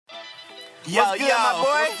Yo, what's good, yo, my boy?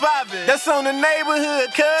 what's poppin'? That's on the neighborhood,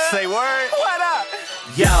 cuz. Say word. What up?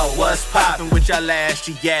 Yo, what's poppin' with y'all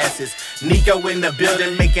ashy asses? Nico in the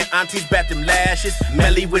building, making aunties bat them lashes.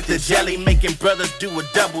 Melly with the jelly, making brothers do a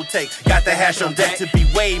double take. Got the hash on deck to be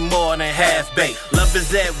way more than half baked. Love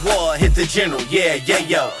is at war, hit the general, yeah,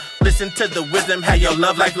 yo. Listen to the wisdom, how your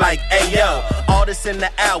love life like, ayo. All this in the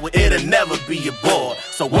hour, it'll never be a bore.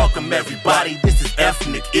 So welcome everybody, this is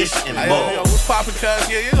ethnic ish and more. Yo, what's poppin', cuz?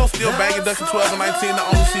 Yeah, you gon' still bangin' Duckin' 12 and 19, the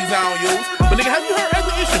only season I don't use. But nigga, have you heard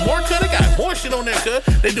ethnic ish and more, cuz? They got more shit on there, cuz.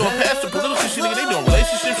 They doing past the political shit, nigga. They doing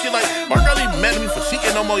relationship shit. Like, Mark Early mad at me for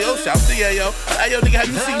cheating no more. Yo, shout to Yayo. Hey, yo, nigga, have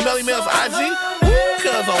you seen Melly Mel's IG?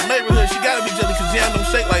 Cuz on neighborhood, she gotta be jelly cause jam them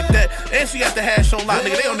shake like that. And she got the hash on lock,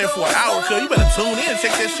 nigga. They on there for an hour, cuz. You better tune in and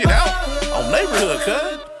check that shit out on neighborhood,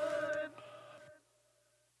 cuz.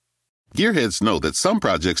 Gearheads know that some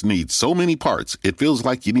projects need so many parts, it feels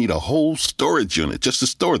like you need a whole storage unit just to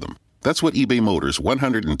store them. That's what eBay Motors'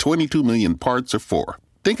 122 million parts are for.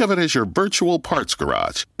 Think of it as your virtual parts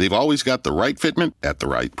garage. They've always got the right fitment at the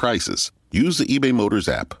right prices. Use the eBay Motors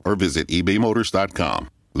app or visit ebaymotors.com.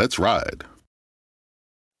 Let's ride.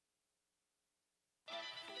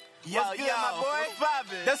 Yo, what's good, my boy? What's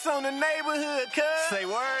poppin'? That's on the neighborhood, cuz. Say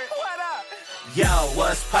word. What up? Yo,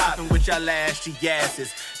 what's poppin' with y'all ashy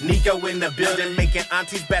asses? Nico in the building, making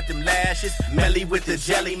aunties bat them lashes. Melly with the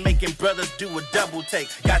jelly, making brothers do a double take.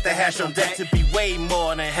 Got the hash on deck to be way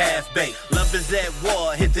more than half baked. Love is at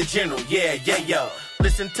war, hit the general, yeah, yo.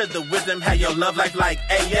 Listen to the wisdom, how your love life like,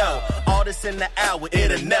 ayo. All this in the hour,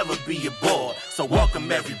 it'll never be a bore. So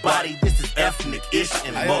welcome everybody, this is ethnic ish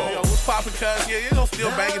and more. Yo, what's poppin', cuz? Yeah, you gon' still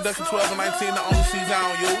bangin' Duckin' 12 and 19, the only season I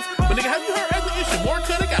don't use. But nigga, have you heard ethnic ish and more,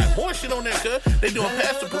 cuz? They got more shit on there, cuz. They doing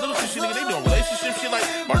past the political shit, nigga. They doing relationship shit. Like,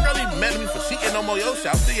 Mark Early mad at me for cheating no more. Yo,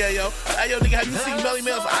 shout to Yayo. Hey, yo, nigga, have you seen Melly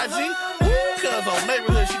Mel's IG? Cuz on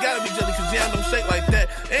neighborhood, she gotta be jelly cause jam them shake like that.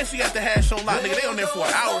 And she got the hash on lock, nigga. They on there for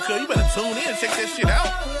an hour, cuz. You better tune in and check that shit out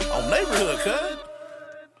on neighborhood, cuz.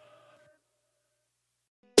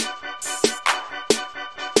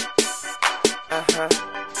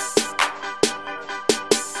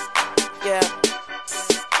 Yeah.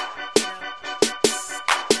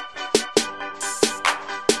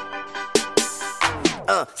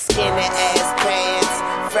 Skinny ass pants,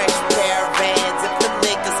 fresh pair of Vans. If the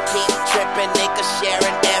niggas keep tripping, niggas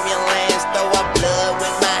sharing ambulance. Throw up blood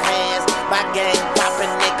with my hands. My gang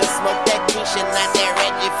popping niggas, smoke that Keisha, not that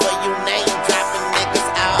Reggie for you name dropping niggas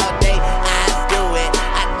all day. I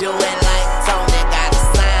do it like Tony. Got a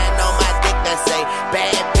sign on my dick that say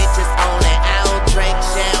bad bitches only. I don't drink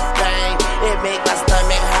champagne, it make my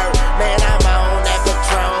stomach hurt. Man, I'm on that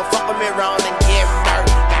Patron, fuck with me wrong and get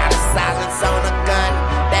murked. Got a silence on a gun,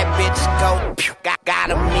 that bitch go pew. Got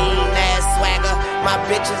a mean ass swagger, my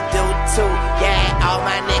bitches do too. Yeah, all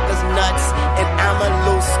my niggas nuts, and I'm a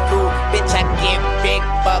loose screw. Bitch, I get big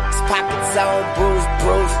bucks, pockets on bruise.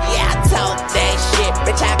 Yeah, I talk that shit.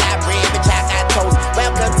 Bitch, I got bread, bitch, I got toast.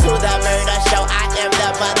 Welcome to the murder show, I am the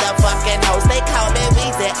motherfucking host. They call me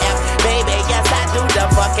Weezy F, baby, yes, I do the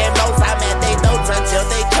fucking most. I'm at they notes until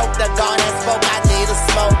they choke the gun and smoke. I need a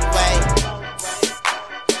smoke, wait.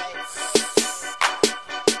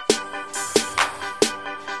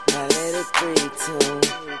 Now let it breathe, too.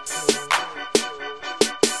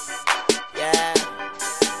 Yeah.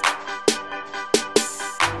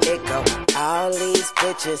 It go all these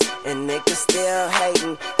bitches and niggas still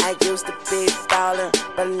hating. I used to be ballin',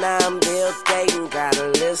 but now I'm Bill Gaten. Got a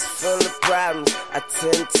list full of problems, I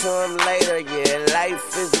tend to them later. Yeah,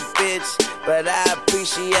 life is a bitch, but I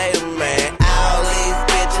appreciate them, man. All these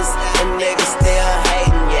bitches and niggas still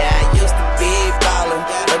hating. Yeah, I used to be ballin',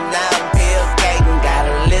 but now I'm Bill Gaten. Got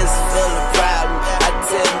a list full of problems, I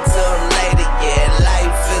tend to them later. Yeah,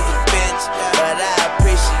 life is a bitch, but I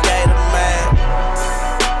appreciate them, man.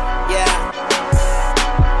 Yeah.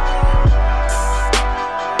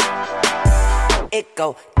 It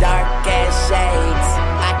go dark ass shades,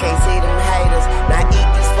 I can't see them haters. Now eat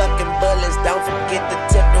these fucking bullets, don't forget to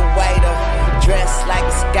tip the waiter. Dress like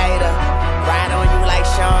a skater, ride on you like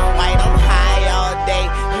Shaun White. I'm high all day,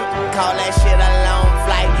 you can call that shit a long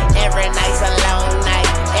flight. Every night's a long night,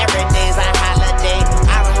 every day's a holiday.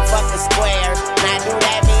 I don't fuck the squares, now do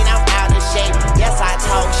that mean I'm out of shape? Yes, I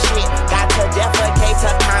talk shit, got to defecate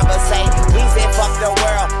to conversate. We say fuck the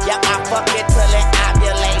world, yep, I fuck it till it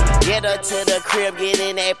ovulate. Get a to the crib, get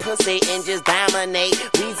in that pussy and just dominate.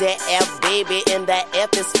 We's at F, baby, and the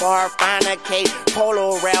F is for finer cake.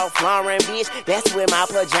 Polo Ralph Lauren, bitch, that's where my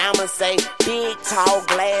pajamas say. Big, tall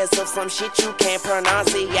glass of some shit you can't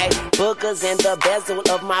pronunciate. Bookers in the bezel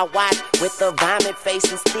of my watch with the vomit face.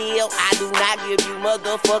 And still, I do not give you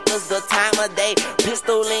motherfuckers the time of day.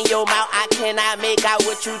 Pistol in your mouth, I cannot make out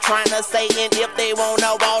what you tryna say. And if they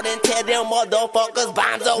wanna walk, then tell them motherfuckers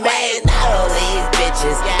bombs away. Man, all these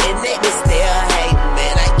bitches, and niggas still hating.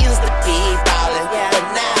 Man, I used to be ballin', but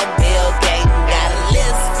now I'm Bill Gates. Got a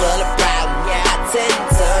list full of problems. I tend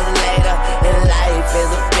to them later, and life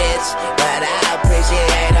is a bitch, but I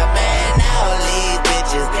appreciate her. Man, all these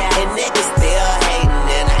bitches, and niggas still hating.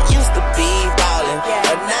 And I used to be ballin',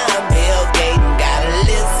 but now I'm Bill Gates. Got a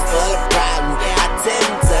list full of problems. I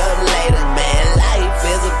tend to them later. Man, life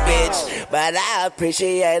is a bitch, but I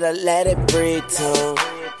appreciate her. Let it breathe too.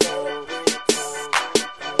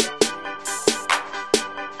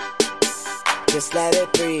 Just let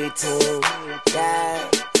it breathe too, yeah.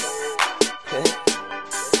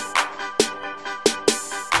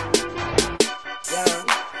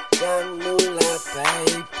 Young moolah,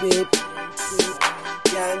 baby.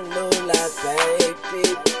 Young moolah, baby.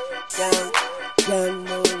 Young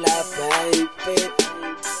moolah, baby.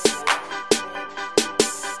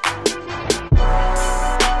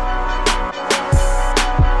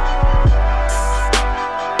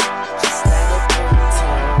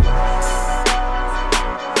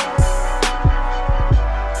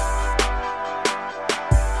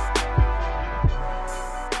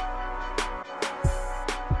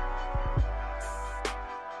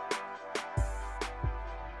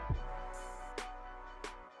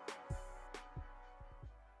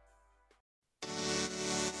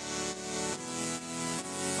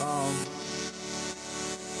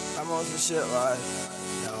 I'm on some shit, right?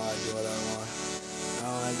 Now I do what I want.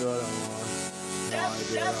 Now I do what I want. Now I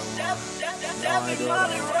do what I want. Now I do what I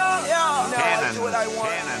want.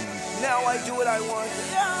 Now I do what I want.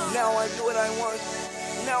 Now I do what I want.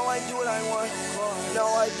 Now I do what I want.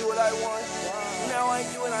 Now I do what I want. Now I do what I want. Now I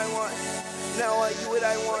do what I want. Now I do what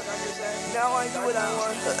I want. Now I do what I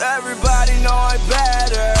want. Everybody know I'm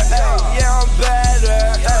better. Ay, yeah, I'm better.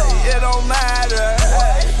 Ay, it don't matter.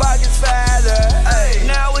 Ay, pockets fatter. Ay,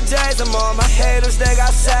 nowadays I'm on my haters, they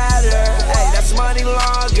got sadder. Ay, that's money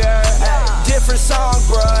longer. Ay, different song,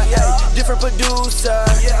 bruh. Ay, different producer.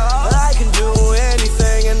 I can do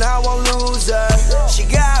anything and I won't lose her. She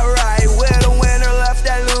got right with a winner, left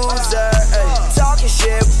that loser. Ay, talking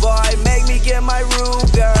shit, boy, make me get my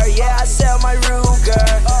Ruger. Yeah, I sell my Ruger.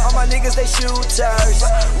 All my niggas, they shooters.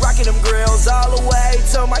 Rocking them grills all the way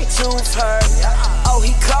till my tooth hurt. Oh,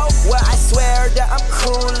 he cold? Well, I swear that I'm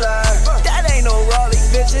cooler. That ain't no Rollie,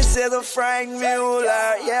 bitch, this is a Frank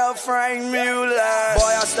Mueller. Yeah, Frank Mueller.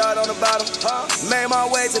 Boy, I start on the bottom, made my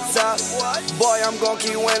way to the top. Boy, I'm gon'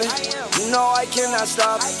 keep winning. No, I cannot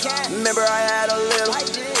stop. Remember I had a little,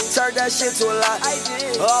 turned that shit to a lot.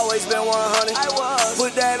 Always been 100,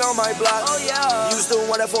 put that on my block. Used to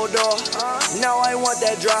want that 4-door, now I want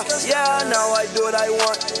that drop. Yeah, now I do what I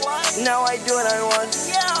want. Now I do what I want.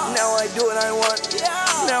 Now I do what I want.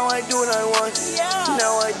 Now I do what I want.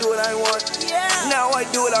 Now I do what I want. Now I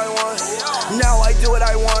do what I want. Now I do what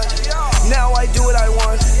I want. Now I do what I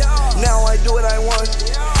want. Now I do what I want.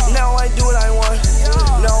 Now I do what I want.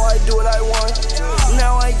 Now I do what I want.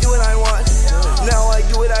 Now I do what I want. Now I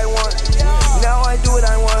do what I want. Now I do what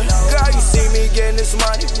I want. Girl, you see me getting this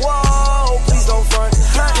money. Whoa, please don't front.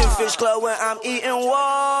 Hunting Fish Club when I'm eating.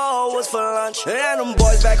 Whoa, what's for lunch? And them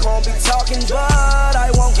boys back home be talking, but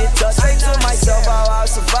I won't get touched. Think to myself how I'll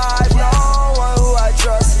survive. No one who I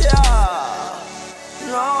trust. Yeah,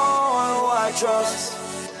 no one who I trust.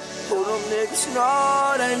 Who them niggas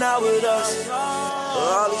know they not with us.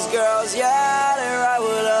 All these girls, yeah, they ride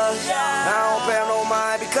with us. I don't pay no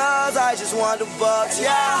mind because I just want the bucks.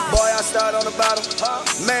 Yeah, boy, I start on the bottom,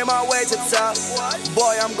 made my way to the top.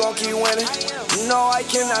 Boy, I'm gon' keep winning. No, I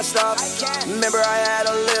cannot stop. Remember I had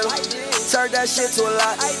a little, turned that shit to a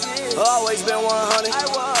lot. Always been 100,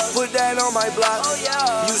 put that on my block.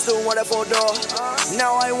 Used to want that 4-door,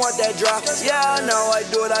 now I want that drop. Yeah, now I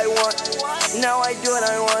do what I want. Now I do what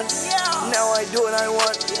I want. Now I do what I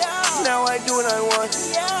want. Now I do what I want.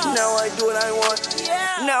 Now I do what I want.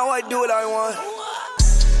 Now I do what I want.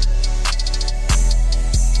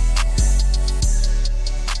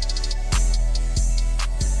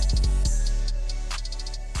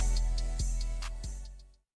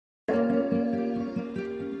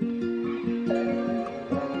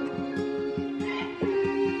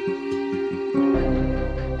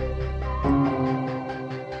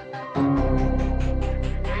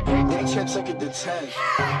 Check it to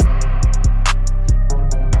 10.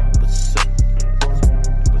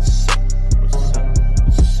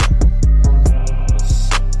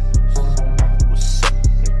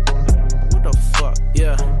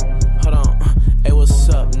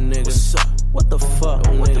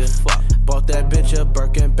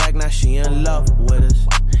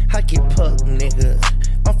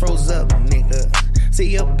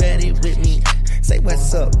 See your baddie with me. Say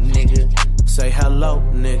what's up, nigga. Say hello,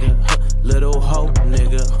 nigga. Little hoe,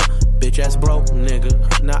 nigga. Bitch ass broke,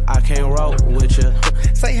 nigga. Nah, I can't roll with ya.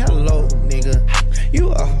 Say hello, nigga. You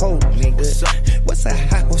a hoe, nigga. What's a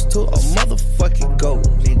house to a motherfucking goat,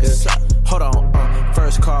 nigga? Hold on,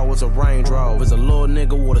 first car was a Range Rover. It's a little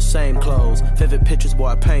nigga wore the same clothes. Vivid pictures, boy,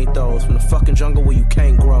 I paint those. From the fucking jungle where you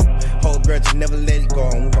can't grow. Whole grudge, never let it go.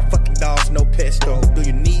 With my fucking dogs, no pet store. Do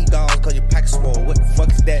you need dogs cause your pocket's swole? What the fuck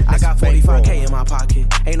is that? I got 45K in my pocket.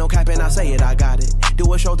 Ain't no cap and I say it, I got it.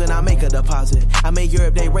 Do a show, then I make a deposit. I made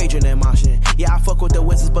Europe, they raging and moshing. Yeah, I fuck with the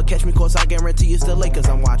Wizards, but catch me cause I guarantee it's the Lakers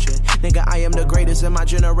I'm watching. Nigga, I am the greatest in my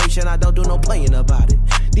generation. I don't do no playing about it.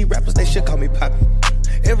 These rappers, they should call me Poppy.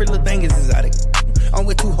 Every little thing is exotic. I'm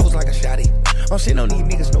with two hoes like a shotty. I'm shit on these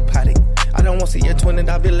niggas, no potty. I don't want to see your $20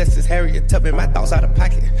 bill unless it's Harriet Tubman. My thoughts out of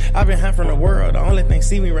pocket. I've been high from the world. The only thing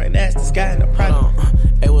see me right now is the sky and the product.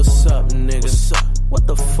 Hey, what's up, nigga? What's up? What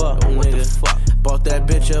the fuck, nigga? The fuck? Bought that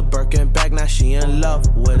bitch a Birkin bag, now she in love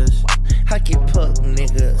with us. I get pucked,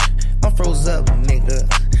 nigga. I'm froze up,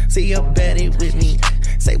 nigga. See your baddie with me.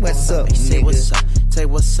 Say what's up, nigga. Say what's up. Say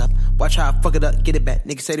what's up. Watch how I fuck it up, get it back.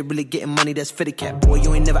 Niggas say they really getting money, that's fitted cap. Boy,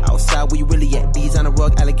 you ain't never outside, where you really at? Bees on the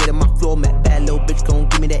rug, alligator my floor mat. Bad little bitch gon'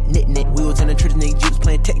 give me that knit. We was in the trenches, nigga, you was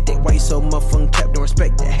playing tech deck. Why you so motherfucking cap? Don't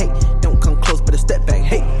respect that. Hey, don't come close, but a step back.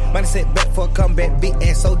 Hey, money set back for a comeback. Big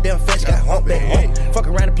ass so damn fast, got humpback. Hey, fuck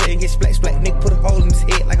around and play and get splat. Nigga put a hole in his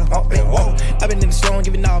head like a humpback. I been in the slum,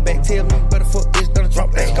 giving all back. Tell me where the fuck is gonna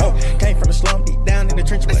drop back. Came from the slum, deep down in the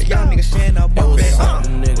trench, but y'all niggas sharing up bump back.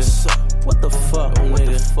 Nigga, what the fuck,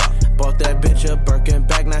 nigga? Bought that bitch a Birkin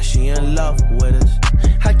bag, now she in love with us.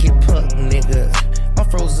 I get pucked, nigga. I'm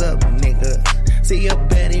froze up, nigga. See your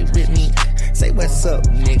baddie with me. Say what's up,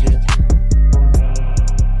 nigga.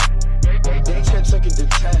 They can't take it to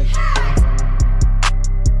 10.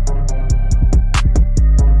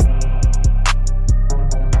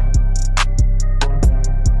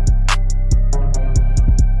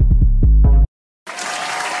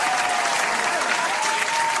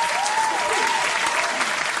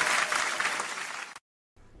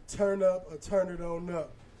 Turn up or turn it on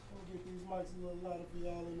up. I'm gonna get these mics a little louder for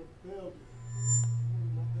y'all in the building.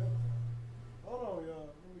 Hold on, y'all.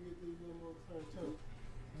 Let me get these little more turned up.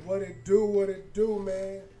 What it do,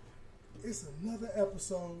 man? It's another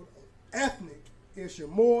episode of Ethnic It's Your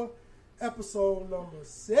More, episode number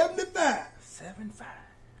 75. 75.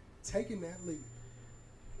 Taking that lead.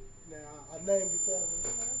 Now, I named it that.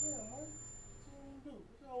 Damn, Mike. What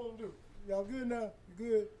y'all want to do? Y'all good now? You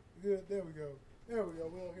good? Good. There we go. There we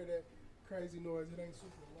go. We don't hear that crazy noise. It ain't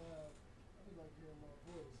super loud. I just like hearing my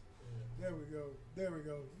voice. Yeah. There we go. There we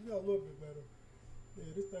go. You got a little bit better.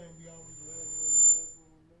 Yeah, this thing be always razzling and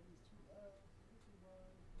dazzling. Maybe it's too loud.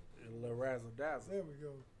 A little razzle dazzle. There we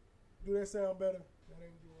go. Do that sound better? That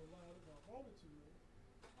ain't doing loud as I wanted to.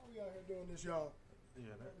 How we out here doing this, y'all?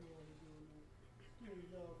 Yeah, that. We out here doing this.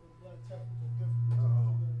 Excuse y'all for the black technical difficulties.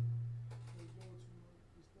 Uh-oh. This thing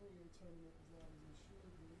ain't turning up as loud as it should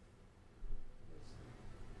be.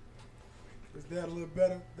 Is that a little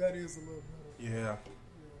better? That is a little better. Yeah.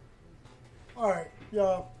 All right,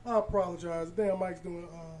 y'all. I apologize. Damn, Mike's doing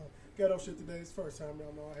ghetto shit today. It's the first time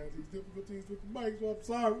y'all know I have these difficulties with the mic, so I'm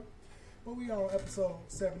sorry. But we are on episode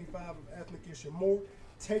 75 of Ethnic It's Your More,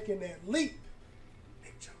 taking that leap.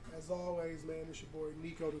 As always, man, it's your boy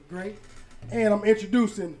Nico the Great, and I'm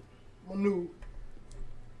introducing my new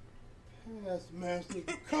master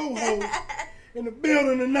co-host. In the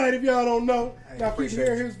building tonight, if y'all don't know. Y'all keep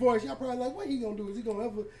hearing his voice. Y'all probably like, what he gonna do? Is he gonna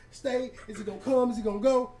ever stay? Is he gonna come? Is he gonna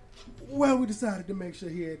go? Well, we decided to make sure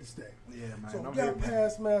he had to stay. Yeah, man. So we got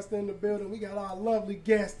Past Master in the building. We got our lovely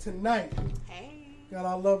guest tonight. Hey. Got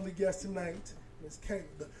our lovely guest tonight, Miss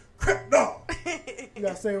Kate, the Credit Dog. You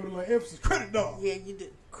gotta say it with a little emphasis. Credit Dog. Yeah, you do.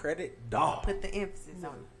 Credit Dog. Put the emphasis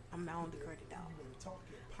on it. I'm the only credit dog. You better talk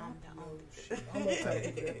your shit. I'm gonna tell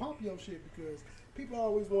you that. Pop your shit because people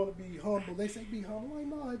always want to be humble. They say be humble. Like,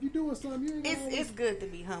 no, if you're doing something, you ain't It's good to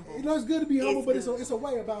be humble. You know, it's good to be humble, but good. it's a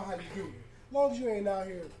way about how you do it. As long as you ain't out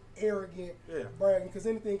here arrogant, bragging, because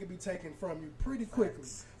anything can be taken from you pretty quickly.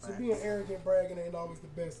 So being arrogant, bragging ain't always the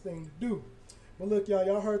best thing to do. But look,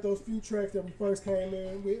 y'all heard those few tracks that we first came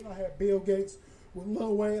in with. I had Bill Gates with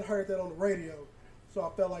Lil Wayne. I heard that on the radio. So I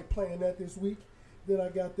felt like playing that this week. Then I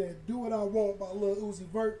got that Do What I Want by Lil Uzi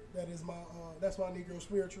Vert. That is my, that's my Negro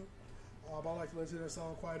spiritual. I like to listen to that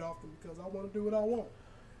song quite often because I want to do what I want.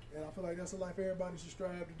 And I feel like that's a life everybody should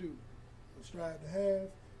strive to do. Strive to have.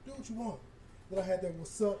 Do what you want. Then I had that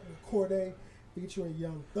What's Up with Corday featuring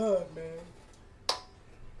Young Thug, man.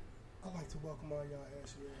 I'd like to welcome all y'all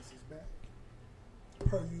asses back.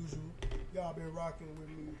 Per usual, y'all been rocking with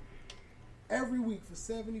me every week for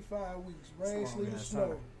 75 weeks, rain, sleet, or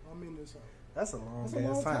snow. I'm in this house. That's a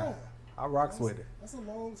long time. I rocks with it. That's a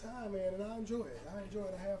long time, man, and I enjoy it. I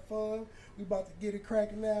have fun. We about to get it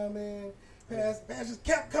cracking now, man. Pass just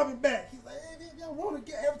kept coming back. He's like, hey, y'all want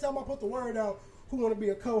to get, every time I put the word out, who want to be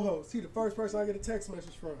a co-host? He the first person I get a text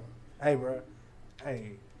message from. Hey, bro.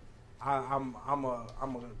 Hey, I'm a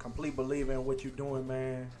complete believer in what you're doing,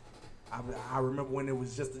 man. I remember when it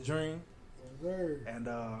was just a dream. Yes, sir. And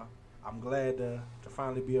I'm glad to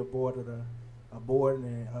finally be aboard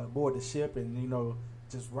the ship, and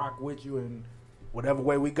just rock with you in whatever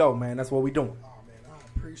way we go, man. That's what we doing. Oh man,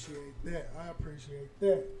 I appreciate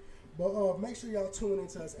that. But make sure y'all tune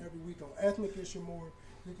into us every week on Ethnic Ishimore.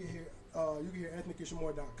 You can hear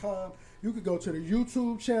ethnicishimore.com. You could go to the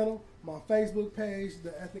YouTube channel, my Facebook page,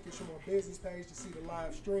 the Ethnic Ishimore business page to see the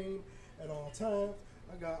live stream at all times.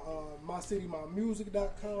 I got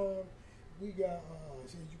mycitymymusic.com. We got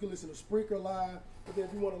you can listen to Spreaker Live, but then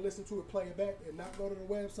if you want to listen to it, play it back, and not go to the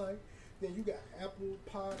website, then you got Apple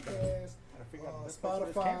Podcasts,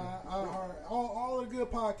 Spotify, iHeart, all of the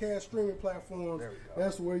good podcast streaming platforms.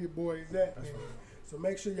 That's where your boy is at, man. So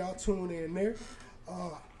make sure y'all tune in there.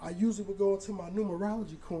 I usually would go into my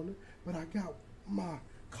numerology corner, but I got my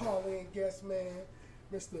call-in guest man,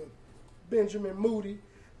 Mr. Benjamin Moody,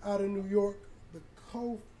 out of New York, the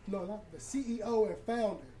CEO and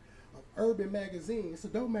founder of Urban Magazine. It's a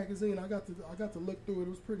dope magazine. I got to look through it. It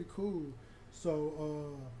was pretty cool.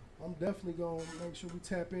 So I'm definitely gonna make sure we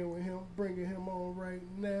tap in with him, bringing him on right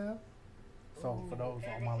now. So for those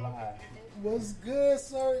on my live, what's good,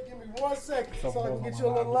 sir? Give me 1 second so I can get you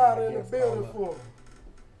a little louder in the building for me.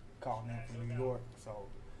 Calling in from New York, so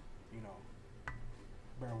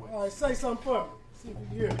bear with. All right, say something for me. See if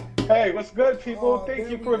you hear me. Hey, what's good, people?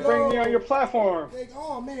 Thank you for bringing me on your platform.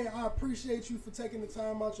 Oh man, I appreciate you for taking the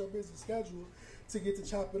time out your busy schedule to get to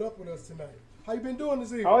chop it up with us tonight. How you been doing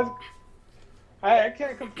this evening? I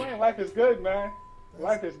can't complain. Life is good, man.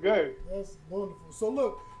 Life is good. That's wonderful. So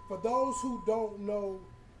look, for those who don't know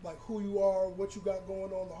like who you are, what you got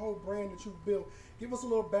going on, the whole brand that you've built, give us a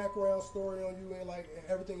little background story on you and like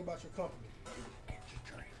everything about your company.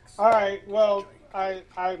 All right. Well,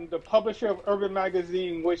 I'm the publisher of Urban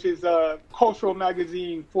Magazine, which is a cultural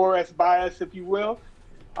magazine for us, by us, if you will.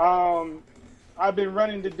 I've been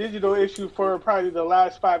running the digital issue for probably the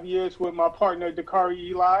last 5 years with my partner, Dakari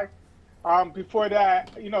Eli. Before that,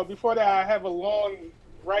 I have a long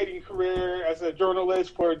writing career as a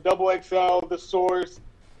journalist for XXL, The Source,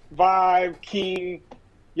 Vibe, King,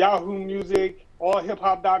 Yahoo Music,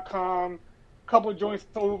 allhiphop.com, a couple of joints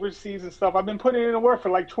overseas and stuff. I've been putting in the work for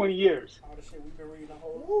like 20 years. All the shit we've been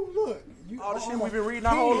reading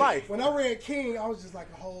our whole life. When I read King, I was just like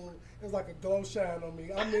it was like a glow shine on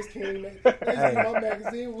me. I miss King. They in my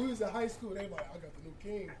magazine. We was in high school. They like, I got the new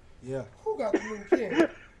King. Yeah. Who got the new King?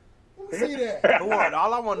 Let me see that.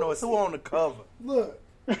 All I want to know is who on the cover. Look.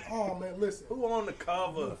 Oh man, listen. Who on the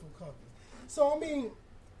cover? Beautiful cover. So I mean,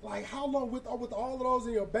 like, how long with all of those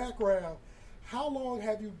in your background? How long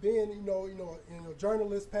have you been, in your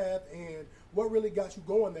journalist path, and what really got you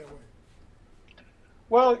going that way?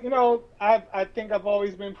 Well, I think I've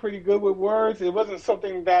always been pretty good with words. It wasn't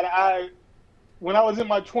something that when I was in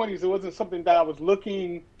my 20s, it wasn't something that I was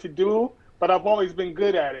looking to do, but I've always been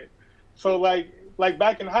good at it. So like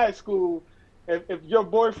back in high school, if your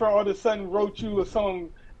boyfriend all of a sudden wrote you some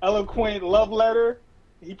eloquent love letter,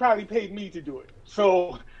 he probably paid me to do it.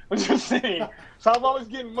 So I'm just saying. So I've always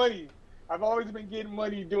getting money. I've always been getting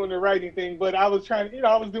money doing the writing thing, but I was trying,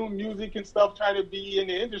 I was doing music and stuff, trying to be in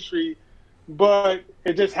the industry, but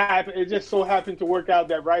it just happened. It just so happened to work out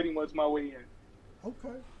that writing was my way in.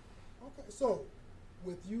 Okay. So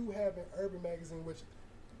with you having Urban Magazine, which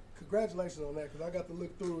congratulations on that, because I got to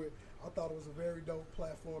look through it. I thought it was a very dope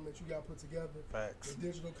platform that you got put together. Facts. The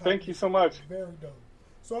digital content. Thank you so much. Very dope.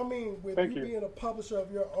 So I mean, with you being a publisher of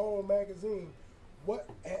your own magazine,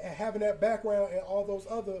 and having that background in all those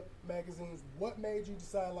other magazines, what made you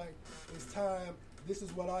decide like it's time? This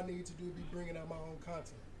is what I need to do to be bringing out my own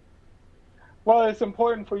content. Well, it's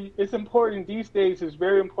important these days. It's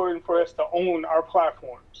very important for us to own our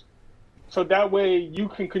platforms, so that way you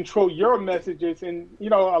can control your messages. And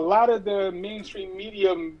a lot of the mainstream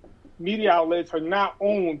media outlets are not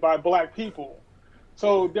owned by Black people,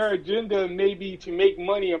 so their agenda may be to make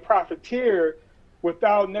money and profiteer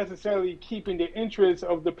without necessarily keeping the interests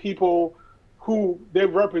of the people who they're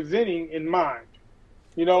representing in mind.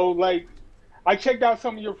 Like I checked out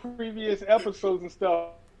some of your previous episodes and stuff.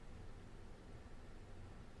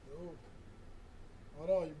 Hold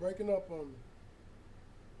on, you're breaking up on me.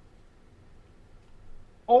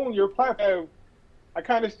 Own your platform. I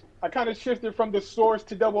kind of shifted from the Source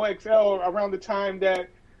to Double XL around the time that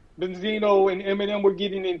Benzino and Eminem were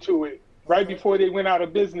getting into it, right before they went out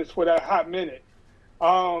of business for that hot minute.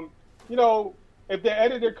 You know, if the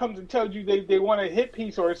editor comes and tells you they want a hit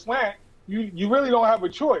piece or a slant, you really don't have a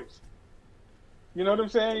choice. You know what I'm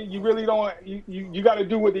saying? You really don't. You got to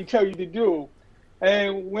do what they tell you to do.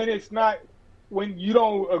 And when you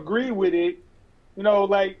don't agree with it, you know,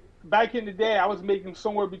 like back in the day, I was making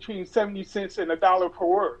somewhere between 70 cents and $1 per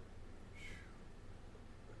word.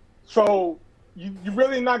 So you're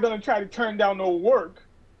really not going to try to turn down no work,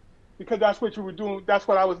 because that's what you were doing. That's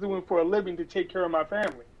what I was doing for a living, to take care of my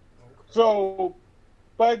family. So,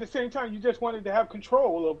 but at the same time, you just wanted to have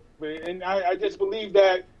control of it. And I just believe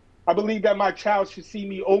that, my child should see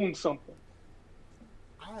me own something.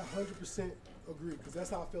 I 100% agree, because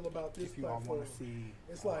that's how I feel about this platform.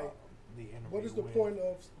 It's like, what is the point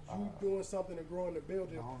of you doing something and growing the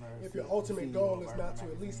building if your ultimate goal is not to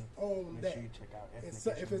at least own that?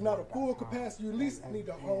 If it's not a full capacity, you at least need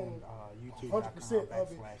to own 100%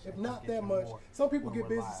 of it, if not that much. Some people get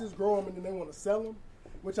businesses, grow them, and then they want to sell them,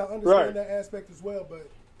 which I understand that aspect as well, but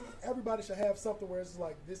everybody should have something where it's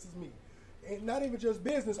like, this is me. And not even just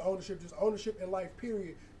business ownership, just ownership in life,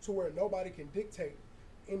 period, to where nobody can dictate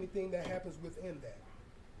anything that happens within that.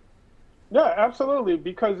 Yeah, absolutely.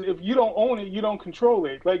 Because if you don't own it, you don't control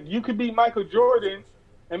it. Like, you could be Michael Jordan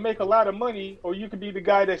and make a lot of money, or you could be the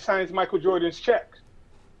guy that signs Michael Jordan's checks.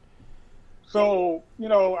 So, you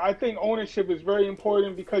know, I think ownership is very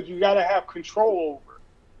important, because you got to have control over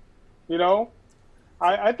it. You know?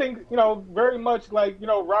 I think, you know, very much like, you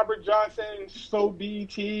know, Robert Johnson sold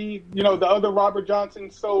BET, you know, the other Robert Johnson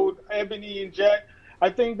sold Ebony and Jet. I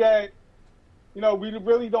think that, you know, we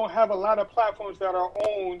really don't have a lot of platforms that are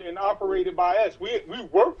owned and operated by us. We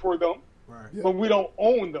work for them, but we don't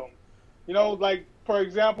own them. You know, like, for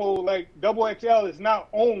example, like Double XL is not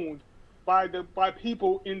owned by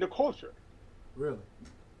people in the culture. Really?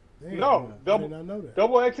 Damn, no, I did not know that.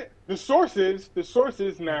 Double XL, the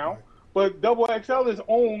sources now, but Double XL is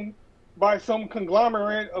owned by some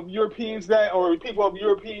conglomerate of Europeans or people of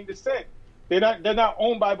European descent. They're not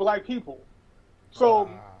owned by black people. So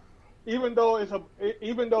even though it's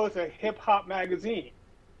a hip hop magazine,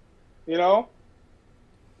 you know,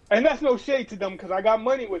 and that's no shade to them, because I got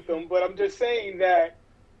money with them, but I'm just saying that.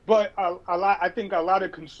 But I think a lot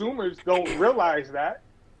of consumers don't realize that,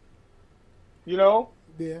 you know.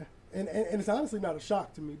 Yeah, and it's honestly not a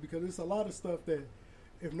shock to me, because it's a lot of stuff that,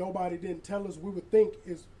 if nobody didn't tell us, we would think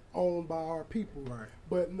is owned by our people. Right.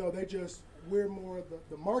 But no, we're more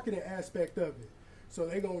the marketing aspect of it. So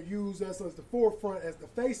they're going to use us as the forefront, as the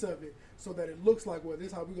face of it, so that it looks like, well, this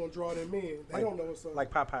is how we're going to draw them in. They don't know what's up.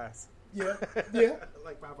 Like Popeyes. Yeah.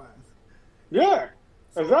 Like Popeyes. Yeah,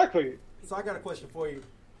 exactly. So I got a question for you.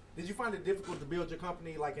 Did you find it difficult to build your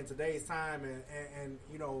company, like, in today's time? And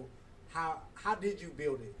you know, how did you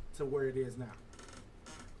build it to where it is now?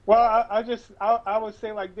 Well, I would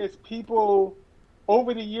say like this. People,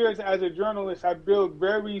 over the years as a journalist, I built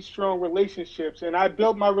very strong relationships, and I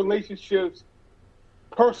built my relationships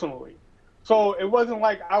personally. So it wasn't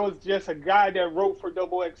like I was just a guy that wrote for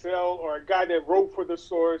Double XL or a guy that wrote for The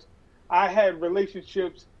Source. I had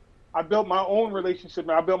relationships. I built my own relationship,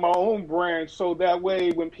 and I built my own brand, so that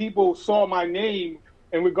way when people saw my name,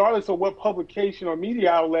 and regardless of what publication or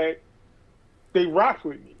media outlet, they rocked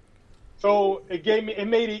with me. So it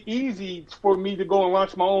made it easy for me to go and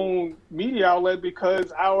launch my own media outlet,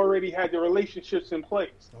 because I already had the relationships in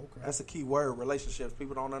place. Okay. That's a key word, relationships.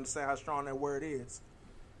 People don't understand how strong that word is.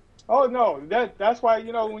 Oh no, that's why,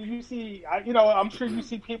 you know, when you see, you know, I'm sure you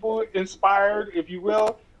see people inspired, if you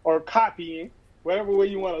will, or copying, whatever way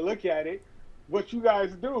you want to look at it. What you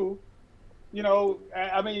guys do, you know,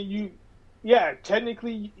 I mean,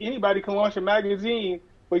 technically anybody can launch a magazine,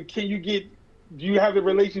 but do you have the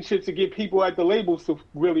relationships to get people at the labels to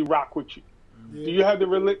really rock with you? Yeah. Do you have you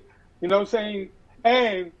know what I'm saying?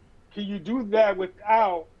 And can you do that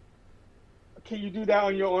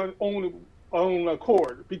on your own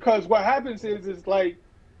accord? Because what happens is like,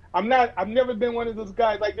 I've never been one of those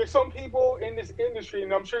guys. Like, there's some people in this industry,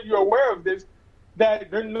 and I'm sure you're aware of this,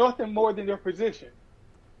 that they're nothing more than their position.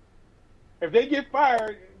 If they get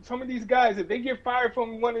fired, some of these guys, if they get fired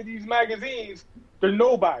from one of these magazines, they're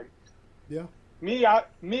nobody. Yeah.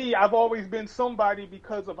 I've always been somebody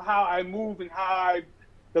because of how I move and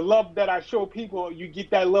the love that I show people. You get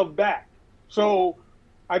that love back. So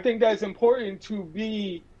I think that's important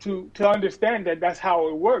to understand that that's how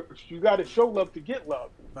it works. You got to show love to get love.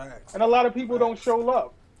 Facts. And a lot of people don't show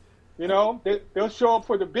love. You know, they'll show up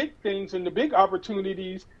for the big things and the big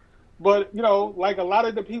opportunities. But, you know, like a lot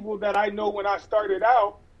of the people that I know when I started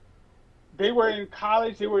out, they were in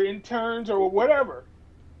college, they were interns or whatever.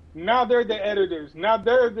 Now they're the editors. Now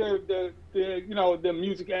they're the the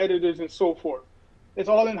music editors and so forth. It's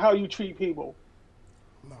all in how you treat people.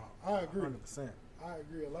 No, I agree. 100%. I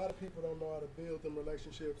agree. A lot of people don't know how to build them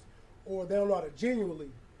relationships, or they don't know how to genuinely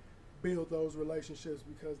build those relationships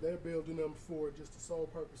because they're building them for just the sole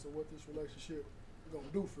purpose of what this relationship is gonna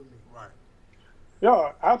do for me. Right.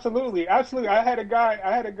 Yeah, absolutely. I had a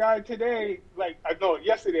guy today,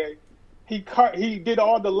 yesterday. He did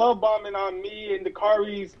all the love bombing on me and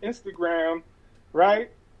Dakari's Instagram, right?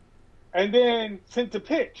 And then sent a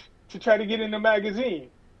pitch to try to get in the magazine.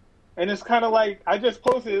 And it's kind of like, I just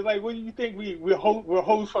posted, it's like, what do you think? We're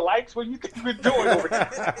hoes for likes? What do you think we're doing over here?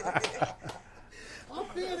 I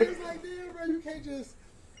feel it's like, damn, bro, you can't just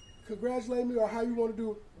congratulate me or how you want to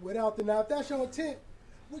do it without the. Now, if that's your intent,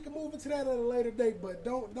 we can move into that at a later date. But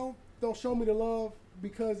don't show me the love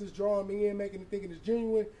because it's drawing me in, making me thinking it's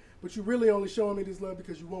genuine. But you really only showing me this love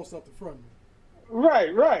because you want something from me.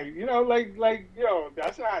 Right.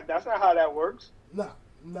 That's not how that works. Nah,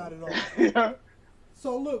 not at all. Yeah.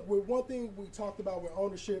 So look, with one thing we talked about with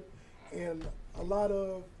ownership, and a lot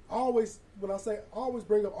of I always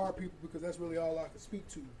bring up our people because that's really all I can speak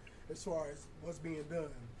to as far as what's being done.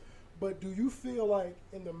 But do you feel like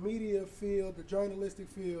in the media field, the journalistic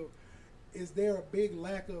field, is there a big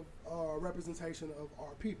lack of representation of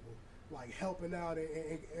our people, like helping out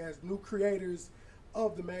and as new creators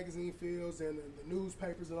of the magazine fields and the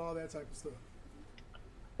newspapers and all that type of stuff?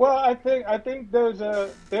 Well, I think there's a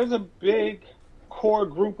big core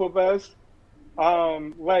group of us,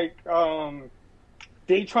 Daytron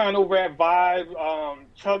over at Vibe,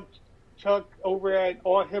 Chuck over at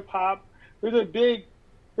All Hip Hop.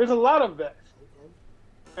 There's a lot of us,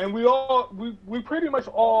 and we pretty much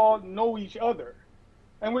all know each other,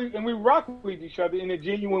 and we rock with each other in a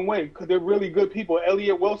genuine way because they're really good people.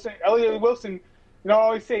 Elliot Wilson, I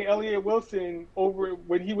always say Elliot Wilson over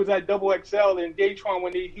when he was at Double XL and Daytron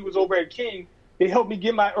when he was over at King. They helped me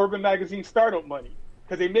get my Urban Magazine startup money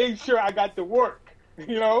because they made sure I got to work,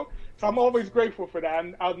 So I'm always grateful for that.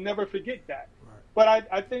 I'll never forget that. Right. But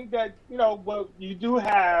I think that, but you do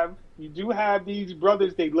have these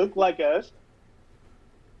brothers, they look like us,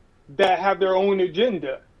 that have their own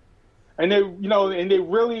agenda. And they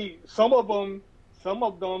really, some of them,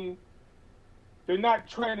 they're not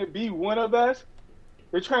trying to be one of us.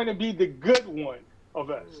 They're trying to be the good one of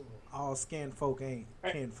us. All skin folk ain't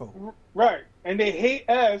kin folk. Right. And they hate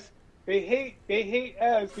us. They hate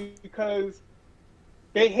us because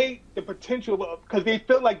they hate the potential because they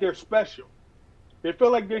feel like they're special. They feel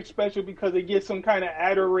like they're special because they get some kind of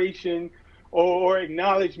adoration or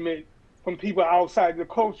acknowledgement from people outside the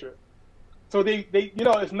culture. So they they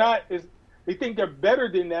think they're better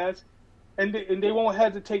than us, and they won't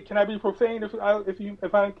hesitate. Can I be profane if I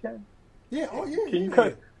can? Yeah. Oh yeah. Can you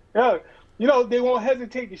cut? Yeah. They won't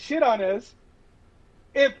hesitate to shit on us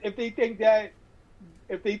if they think that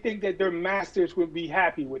their masters would be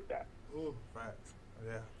happy with that. Ooh, facts.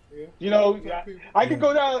 Yeah. I could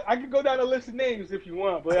go down a list of names if you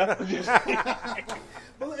want, but I'm just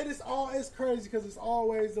well, it's crazy because it's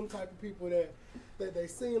always them type of people that they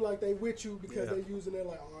seem like they with you because they're using it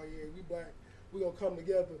like, oh yeah, we black, we gonna come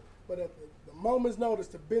together. But at the moment's notice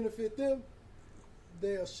to benefit them,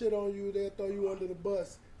 they'll shit on you, they'll throw you under the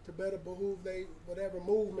bus to better behoove whatever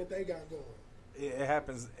movement they got going. It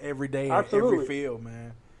happens every day absolutely. In every field,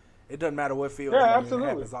 man. It doesn't matter what field. Yeah, absolutely. It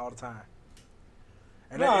happens all the time.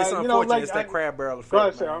 And it's unfortunate. It's that crab barrel effect, man.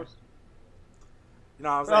 It's that crab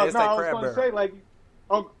barrel.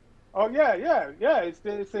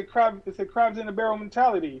 It's the crabs in the barrel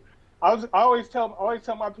mentality. I always tell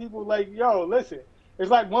my people, like, yo, listen, it's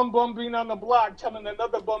like one bum being on the block telling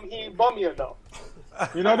another bum he ain't bummy enough.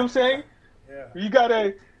 You know what I'm saying? Yeah. You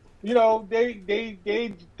gotta,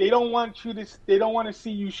 they don't want to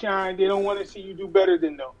see you shine. They don't want to see you do better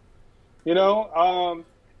than them.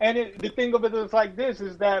 And the thing of it is like this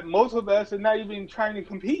is that most of us are not even trying to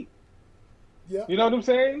compete. Yeah. You know what I'm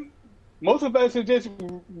saying? Most of us are just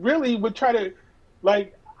really would try to,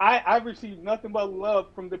 like, I've received nothing but love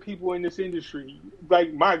from the people in this industry,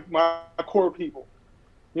 like my core people.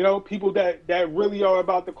 People that really are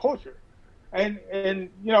about the culture. And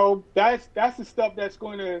that's the stuff that's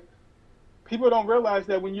going to, people don't realize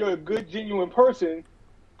that when you're a good, genuine person,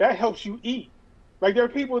 that helps you eat. Like, there are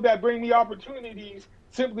people that bring me opportunities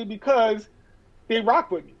simply because they rock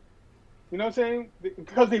with me. You know what I'm saying?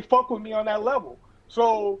 Because they fuck with me on that level.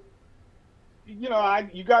 So, you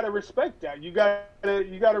got to respect that. You got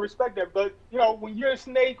to respect that. But, when you're a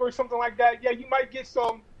snake or something like that, yeah, you might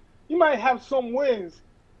have some wins.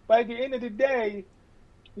 But at the end of the day,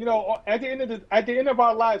 you know, at the end of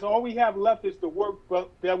our lives, all we have left is the work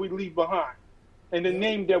that we leave behind and the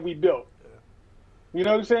name that we built. You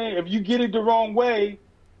know what I'm saying? If you get it the wrong way,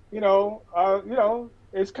 you know,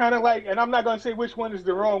 it's kind of like, and I'm not going to say which one is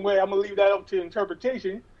the wrong way. I'm going to leave that up to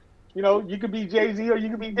interpretation. You know, you could be Jay-Z or you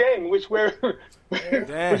could be Dame, whichever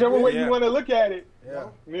way you want to look at it. Yeah.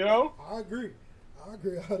 You know? I agree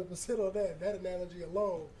 100% on that. That analogy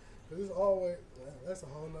alone, because it's always, that's a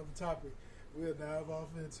whole nother topic we'll dive off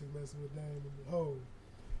into, messing with Dame and the whole.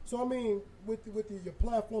 So, I mean, with your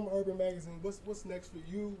platform, Urban Magazine, what's next for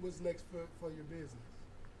you? What's next for your business?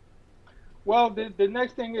 Well, the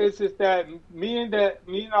next thing is that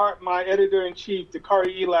my editor-in-chief,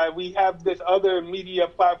 Dakari Eli, we have this other media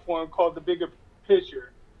platform called The Bigger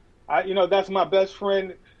Picture. That's my best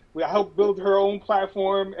friend. I helped build her own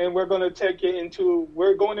platform, and we're going to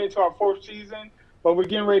we're going into our 4th season, but we're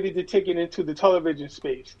getting ready to take it into the television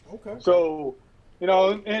space. Okay. So,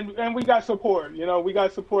 and we got support. We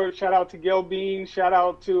got support. Shout out to Gail Bean. Shout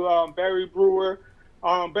out to Barry Brewer.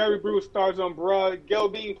 Barry Brewer stars on Bruh. Gail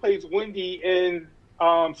Bean plays Wendy in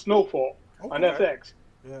Snowfall on FX.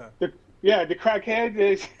 Yeah. The crackhead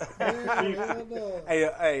is.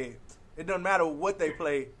 Hey, it doesn't matter what they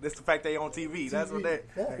play. It's the fact they on TV. That's what they.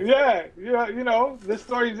 Yeah.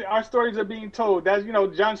 Our stories are being told. That's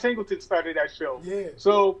John Singleton started that show. Yeah.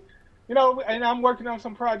 So, and I'm working on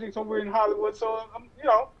some projects over in Hollywood. So,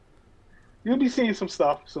 you'll be seeing some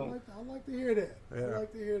stuff soon. I like to hear that. Yeah. I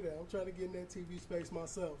like to hear that. I'm trying to get in that TV space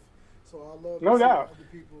myself. So I love no doubt. Other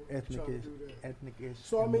people trying to do that.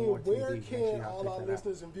 So I mean, where can all our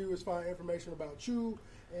listeners and viewers find information about you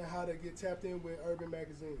and how to get tapped in with Urban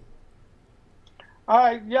Magazine? All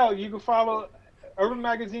right, you can follow Urban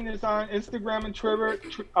Magazine is on Instagram and Twitter.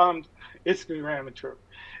 Instagram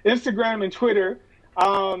and Twitter.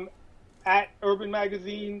 At Urban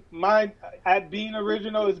Magazine. Mine at Bean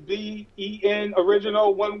Original is BEN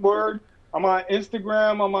Original, one word. I'm on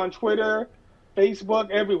Instagram, I'm on Twitter,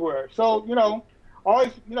 Facebook, everywhere. So,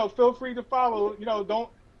 always, feel free to follow.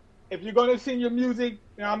 If you're gonna sing your music,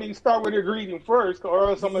 start with a greeting first,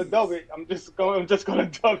 or else I'm gonna dub it. I'm just gonna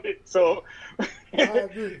dub it. So I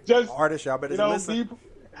agree. Just artists, y'all better listen.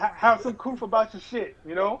 Have some proof about your shit,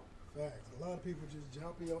 Facts. A lot of people just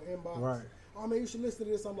jump in your inbox. Right. I mean, you should listen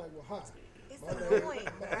to this. I'm like, well, hi. It's annoying.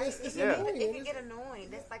 It's annoying. It can get annoying.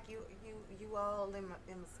 That's like you all in a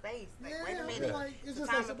space. Like, wait a minute. Like, it's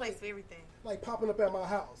just time and place for everything. Like popping up at my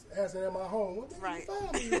house, asking at my home. What right.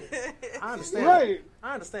 I understand.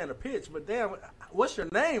 I understand the pitch, but damn, what's your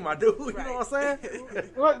name, my dude? You know what I'm saying?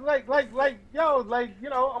 I'm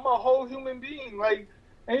a whole human being. My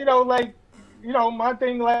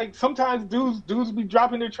thing, sometimes dudes be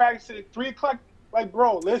dropping their tracks at 3:00. Like,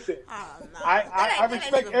 bro, listen. Oh, no. I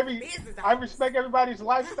respect everybody's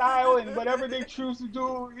lifestyle and whatever they choose to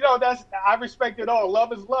do. I respect it all.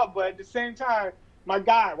 Love is love, but at the same time, my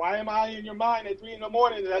guy, why am I in your mind at 3 a.m?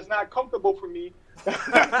 That's not comfortable for me.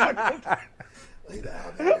 I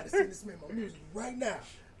gotta send this man my music right now.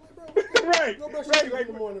 Like, bro, right. Go brush your teeth in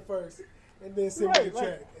the morning first, and then send me the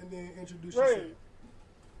track, and then introduce yourself.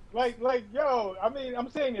 I'm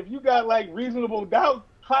saying if you got Reasonable Doubt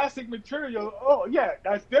classic material, oh yeah,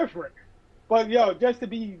 that's different. But just to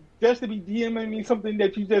be DMing me something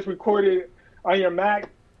that you just recorded on your Mac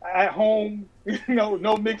at home,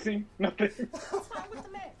 no mixing, nothing. What's wrong with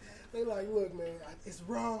the Mac? They like, look, man, it's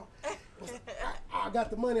raw. I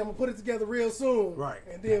got the money. I'm gonna put it together real soon, right?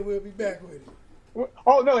 And then we'll be back with it.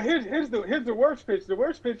 Oh no, here's the worst pitch. The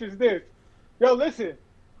worst pitch is this. Listen,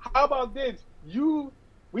 how about this?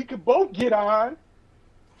 We could both get on.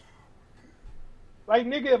 Like,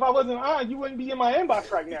 nigga, if I wasn't on, you wouldn't be in my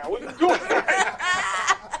inbox right now. What are you doing?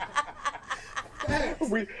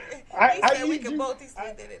 We can both.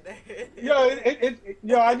 I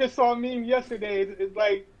just saw a meme yesterday. It's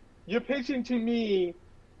like, you're pitching to me,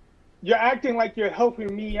 you're acting like you're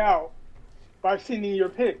helping me out by sending your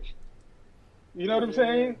pitch. You know what I'm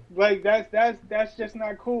saying? Like, that's just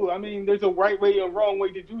not cool. I mean, there's a right way and a wrong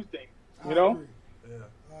way to do things. You know? Agree. Yeah.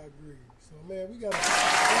 I agree. So, man, we got to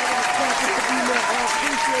talk with you, man. I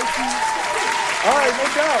appreciate you. All right, no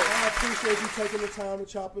doubt. I appreciate you taking the time to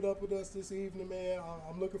chop it up with us this evening, man.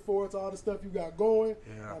 I'm looking forward to all the stuff you got going.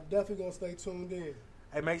 Yeah. I'm definitely going to stay tuned in.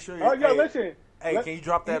 Hey, make sure you... Oh, yeah, listen. Hey, can you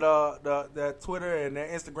drop that the Twitter and the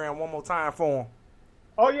Instagram one more time for them?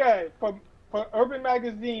 Oh, yeah. For Urban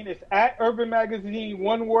Magazine, it's at Urban Magazine,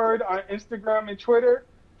 one word on Instagram and Twitter.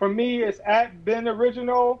 For me, it's at Ben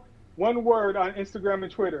Original, one word on Instagram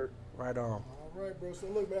and Twitter. Right on. All right, bro. So,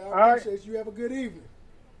 look, man, I appreciate you. Have a good evening.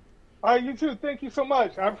 All right, you too. Thank you so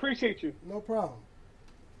much. I appreciate you. No problem.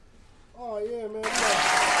 Oh, yeah, man. One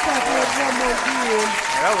more again.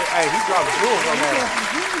 Hey, he dropped jewels on that.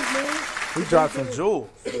 He dropped some jewels.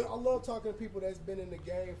 I love talking to people that's been in the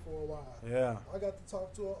game for a while. Yeah. I got to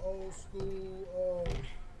talk to an old school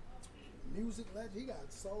music legend. He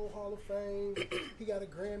got Soul Hall of Fame. He got a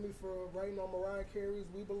Grammy for writing on Mariah Carey's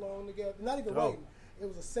 "We Belong Together." Not even writing. It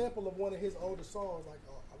was a sample of one of his older songs. Like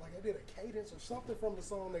I did a cadence or something from the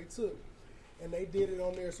song they took. And they did it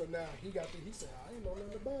on there, so now he said, I didn't know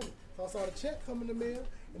nothing about it. So I saw the check come in the mail,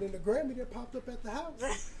 and then the Grammy that popped up at the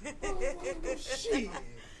house. Shit.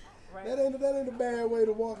 Right. That ain't a bad way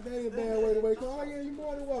to walk. That ain't a bad way to wake up. Oh, yeah, you're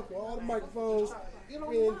more than welcome. All the microphones in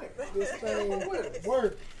this thing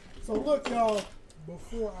work. So look, y'all,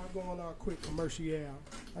 before I go on our quick commercial,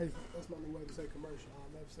 that's not the way to say commercial.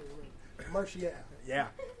 I'll never say it right. Commercial. Yeah.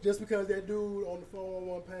 Just because that dude on the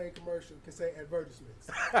 411 paying commercial can say advertisements.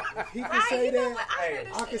 If he can say that,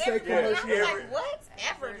 I can say commercial. Like, what?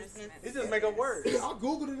 Advertisements. He just make up words. I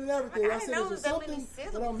Googled it and everything. I said, is there something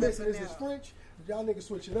that I'm missing? Is this French? Y'all niggas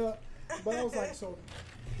switch it up. But I was like, so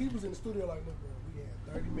he was in the studio like, look, bro, we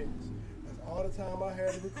had 30 minutes. That's all the time I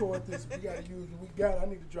had to record this. We got to use what we got. I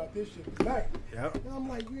need to drop this shit tonight. Yep. And I'm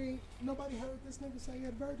like, nobody heard this nigga say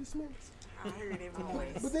advertisements? I heard every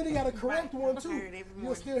voice. But then he got a correct one too.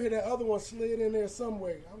 You'll still hear that other one slid in there some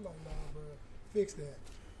way. I'm like, nah, bro, fix that.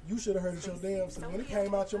 You should have heard it your damn self. When it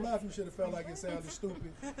came out your mouth, you should have felt like it sounded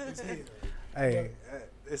stupid as hell. Hey,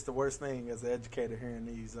 it's the worst thing as an educator hearing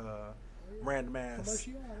these random ass,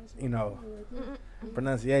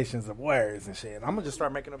 pronunciations of words and shit. I'm gonna just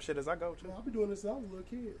start making up shit as I go. I'll be doing this since I was a little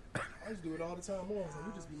kid. I used to do it all the time. More, like,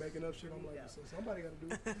 you just be making up shit. I'm like, so somebody got to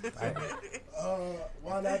do it.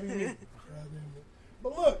 Why not be me?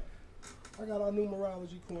 But look, I got our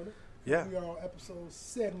numerology corner. Yeah. We are on episode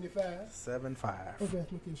 75. 75. Okay,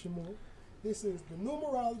 Shimon. This is the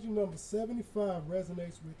numerology number 75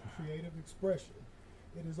 resonates with creative expression.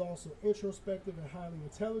 It is also introspective and highly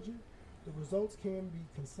intelligent. The results can be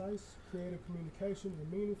concise, creative communication,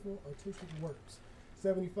 and meaningful artistic works.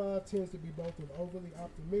 75 tends to be both an overly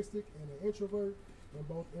optimistic and an introvert, and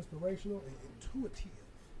both inspirational and intuitive.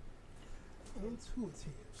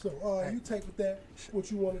 So you take with that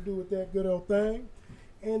what you want to do with that good old thing.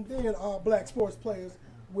 And then our black sports players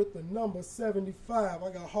with the number 75.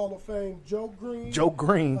 I got Hall of Fame Joe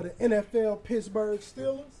Green. Of the NFL Pittsburgh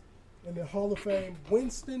Steelers. And the Hall of Fame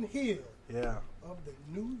Winston Hill. Yeah. Of the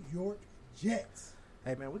New York Jets.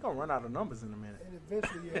 Hey, man, we're going to run out of numbers in a minute. And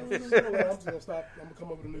eventually, I'm just going to stop. I'm going to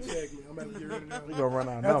come up with a new segment. I'm going to get rid of that. We're going to run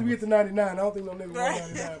out of numbers. After we get to 99, I don't think no niggas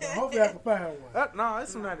want 99. But hopefully I can find one. No, there's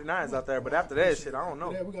some 99s out there. But after that shit, I don't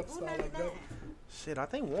know. Yeah, we got to start like that. Shit, I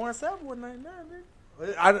think Warren Sapp was 99, man.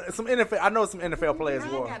 I know some NFL players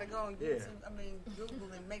were. I gotta go on YouTube.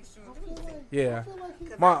 Google and make sure. Yeah,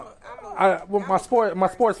 my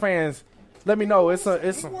sports fans, let me know. He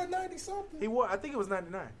wore 90 something. He wore. I think it was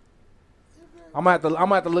 99. I'm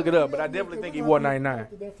gonna have to look it up, but I definitely think he wore 99. I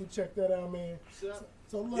definitely check that out, man.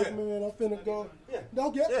 So look, man, I'm finna go.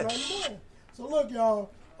 Don't get 99. So look, y'all,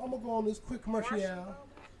 I'm gonna go on this quick commercial.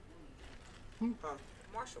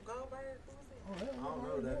 Marshall Goldberg. I don't know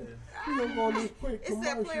what that is. We're going to go on this quick commercial.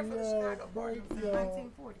 It's that player from the Chicago Bulls in the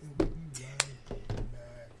 1940s.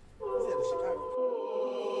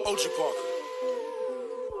 OG Parker.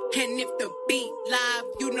 And if the beat live,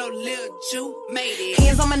 you know Lil Ju made it.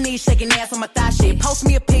 Hands on my knees, shaking ass on my thigh shit. Post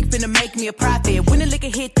me a pic, finna make me a profit. When the liquor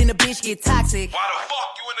hit, then the bitch get toxic. Why the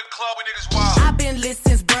fuck you in the club with niggas wild? I've been lit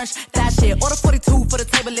since brunch, that shit. Order 42 for the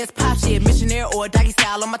table, let's pop shit. Missionaire or doggy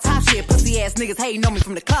style on my top shit. Pussy ass niggas hating on me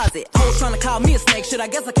from the closet. Hoes trying to call me a snake, shit, I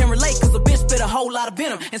guess I can relate. Cause a bitch spit a whole lot of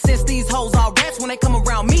venom. And since these hoes all rats, when they come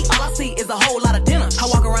around me, all I see is a whole lot of dinner. I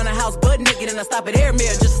walk around the house butt naked and I stop at air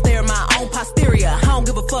mirror just to stare at my own posterior. I don't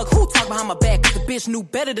give a fuck who talk behind my back, cause the bitch knew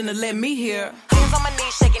better than to let me hear. Hands on my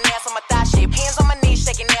knees, shaking ass on my thigh shit. Hands on my knees,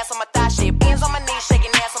 shaking ass on my thigh shit. Hands on my knees,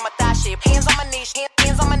 shaking ass on my thigh shit. Hands on my knees,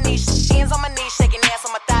 hands on my knees, hands on my knees, shaking ass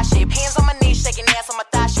on my thigh shit. Hands on my knees, shaking ass on my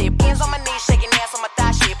thigh shit. Hands on my knees, shaking ass on my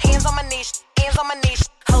thigh shit. Hands on my knees, hands on my knees.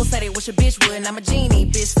 Ho said it wish a bitch would, and I'm a genie.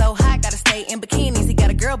 Bitch so hot, gotta stay in bikinis. He got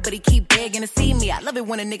a girl, but he keep begging to see me. I love it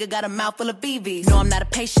when a nigga got a mouth full of BVs. No, I'm not a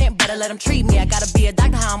patient, but I let him treat me. I gotta be a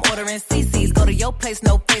doctor, how I'm ordering CCs. Go to your place,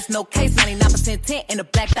 no face, no case. 99% tint in a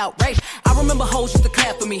blacked out race. I remember hoes used to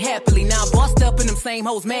clap for me happily. Now I'm bossed up and them same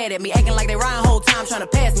hoes mad at me. Acting like they riding whole time trying to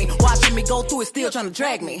pass me. Watching me go through it, still trying to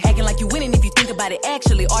drag me. Acting like you winning if you think about it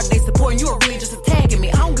actually. Are they supporting you or really just attacking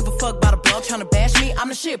me? I don't give a fuck about a blog trying to bash me. I'm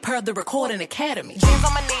the shit per the Recording Academy. Hands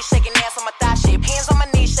on my knees, shaking ass on my thigh shit. Hands on my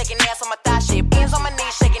knees, shaking ass on my thigh shit. Hands on my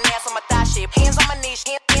knees, shaking ass on my thigh shit. Hands on my knees,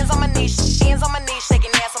 hands on my knees, hands on my knees,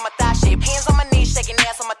 shaking ass on my thigh shit. Hands on my knees, shaking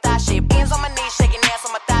ass on my thigh shit. Hands on my knees, shaking ass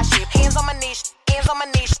on my thigh shit. Hands on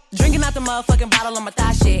motherfucking bottle on my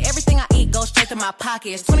thigh shit. Everything I eat goes straight to my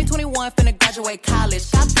pockets. 2021, finna graduate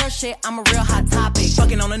college. Got third shit, I'm a real hot topic.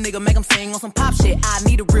 Fucking on a nigga, make him sing on some pop shit. I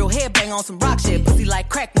need a real headbang on some rock shit. Pussy like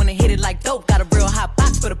crack when it hit it like dope. Got a real hot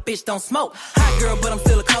box, but a bitch don't smoke. Hot girl, but I'm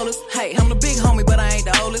still the coldest. Hey, I'm the big homie, but I ain't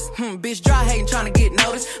the oldest. Bitch dry hating, trying to get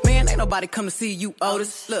noticed. Man, ain't nobody come to see you,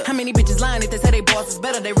 Otis. Look, how many bitches lying if they say they boss is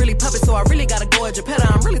better? They really puppets, so I really gotta go at Geppetto.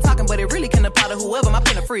 I'm really talking, but it really can apply to whoever. My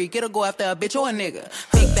pen a freak, it'll go after a bitch or a nigga.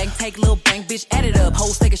 Big bank, take little bank, bitch, add it up.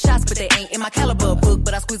 Hoes taking shots, but they ain't in my caliber book.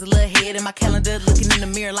 But I squeeze a little head in my calendar, looking in the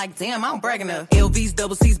mirror like, damn, I don't brag enough. LVs,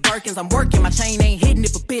 double C's, Birkins, I'm working. My chain ain't hitting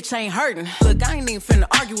if a bitch ain't hurting. Look, I ain't even finna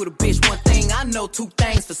argue with a bitch. One thing I know, two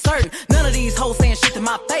things for certain. None of these hoes saying shit to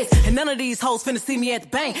my face, and none of these hoes finna see me at the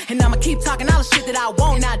bank. And I'ma keep talking all the shit that I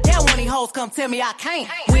want, and I dare one of these hoes come tell me I can't.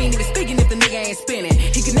 We ain't even speaking if the nigga ain't spinning.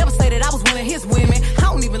 He could never say that I was one of his women. I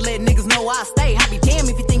don't even let niggas know I stay. I be damn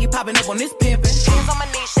if you think you popping up on this pimpin'. Hands on my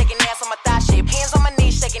knees, shaking ass on my thigh shit. Hands on my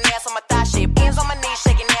knees, shaking ass on my thigh shit. Hands on my knees,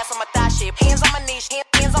 shaking ass on my thigh shit. Hands on my knees,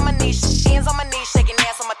 hands on my knees, hands on my knees, shaking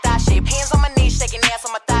ass on my thigh shit. Hands on my knees, shaking ass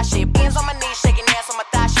on my thigh shit. Hands on my knees, shaking ass on my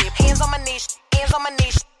thigh shit. Hands on my knees, hands on my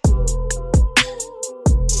knees.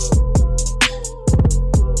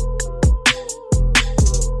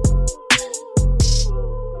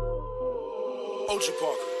 OG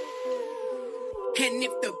Parker. And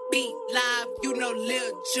if the beat live, you know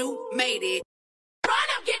Lil Ju made it. Run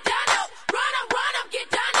up, get done up. Run up, get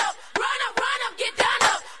done up. Run up, get done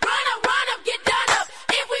up. Run up, get done up.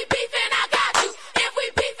 If we beefin', I got you. If we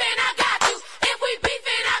beefin', I got you. If we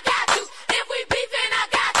beefin', I got you. If we beefin', I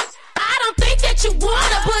got you. I don't think that you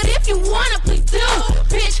wanna, but if you wanna, please do.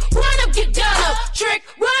 Bitch, run up, get done up. Trick,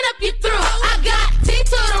 run up, get through. I got T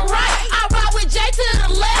to the right. I ride with J to the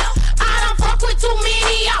left. I don't fuck with too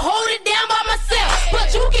many. I hold it down by myself. But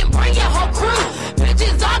you can bring your whole crew.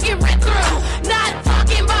 Bitches all get rid through. Not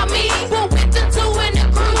talking about me, but with the two in the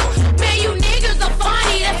crew. Man, you niggas are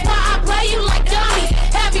funny. That's why I play you like dummies.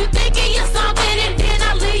 Have you thinking you're something and then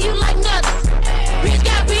I leave you like nothing? Bitch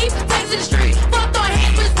got beef, takes to the street. Fuck throwing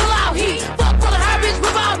hands, bitch pull out heat. Fuck pull her bitch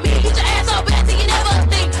whip out me. Get your ass up back till you never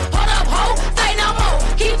think. Hold up, ho, say no more.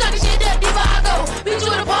 Keep talking shit that deeper I go. Beat you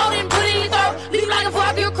with a pole and put it in your throat. Leave like a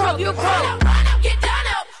frog, you a crow, you a crow. Run up, get done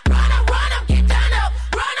up. Run up, get done up.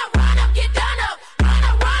 Run up, get done up.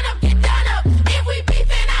 Run up, get done up. If we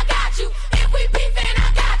beefin', I got you. If we beefin', I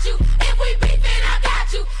got you. If we beefin', I got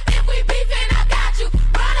you. If we beefin', I got you.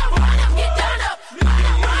 Run up, get done up.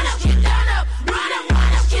 Run up, get done up. Run up,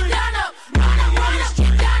 get done up. Run up,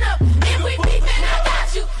 get done up. If we beefin', I got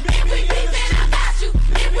you. If we beefin', I got you.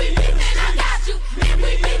 If we beefin', I got you. If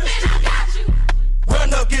we beefin', I got you.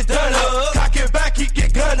 Run up, get done up. Cock it back, he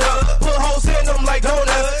get gun up. Put holes in them like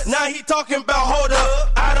donuts. Now he talking about hold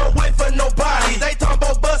up. I don't wait for nobody. They talk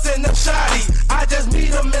about busting them shotties. I just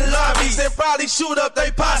meet them in lobbies and probably shoot up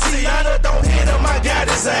they posse. Nana don't hit him, I got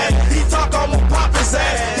his ass. He talk, I'ma pop his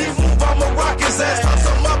ass. He move, I'ma rock his ass. Toss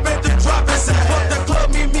him up and then drop his ass. Fuck the club,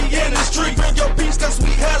 meet me in the street. Bring your beats, cause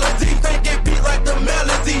we hella deep. Think it beat like the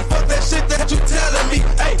melody. Fuck that shit that you telling me.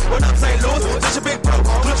 Hey, what up, St. Louis? This your big bro.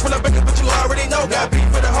 Clutch full of bacon, but you already know. Got beef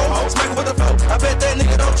with the hoe. Smack him with the flow. I bet that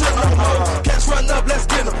nigga don't trip no more. Catch run up, let's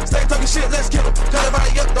get him. Stay talking shit, let's get him. Cut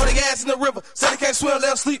everybody up, throw their ass in the river. Said they can't swim, let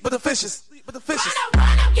them sleep with the fishes. With the fishes.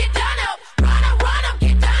 Run up, get done up. Run up,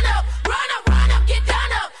 get done up. Run up, get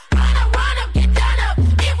done up. Run up, get done up.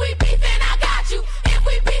 If we beefin', I got you. If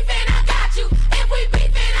we beefin', I got you. If we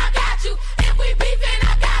beefin', I got you. If we beefin',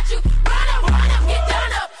 I got you. Run up, get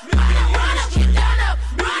done up. Run up, get done up.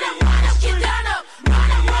 Run up, get done up.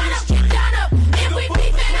 Run up, get done up. If we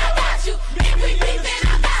beefin', I got you. If we beefin',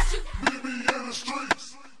 I got you. Meet me in the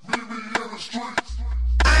streets. Meet me in the streets.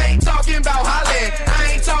 I ain't talking about hollering.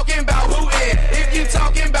 I ain't talking about hooting. If you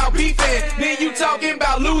talking about beefing, then you talking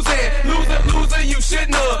about losing. Loser, you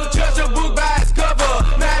shouldn't have. Judge a book by its cover.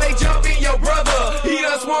 Now they jumping your brother. He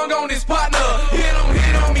done swung on his partner. Hit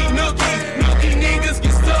on me, nookie. Nookie niggas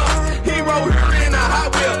get stuck. He roll her in a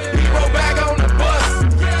hot wheel. He roll back on the bus.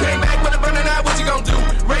 Came back with a burning eye, what you gon' do?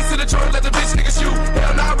 Race to the trunk, let the bitch nigga shoot.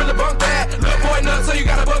 Hell nah, really bunk that. Little boy nuts, so you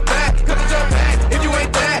gotta book that. Couldn't jump back if you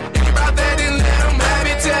ain't that. If you about that, then let him have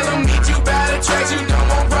it. Tell him meet you by the tracks. You don't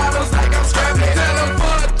want problems like I'm scrapping. Tell him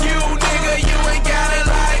fuck you, nigga, you ain't got it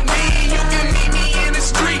like me. You can meet me in the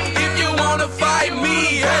street if you wanna fight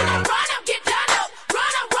me. Hey. Run up, get done up.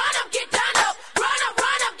 Run up, get done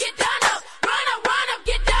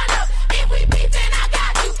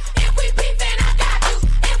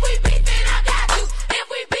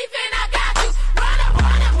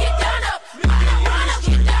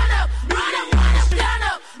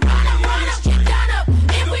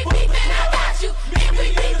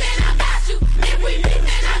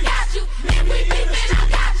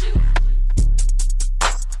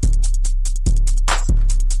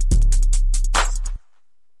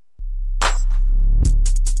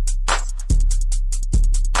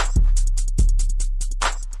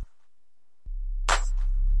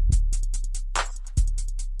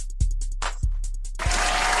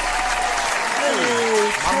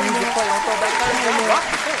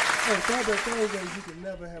Hey, Throwback Thursdays, you can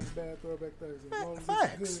never have a bad Throwback Thursday. As long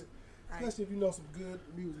as it's good. Especially if you know some good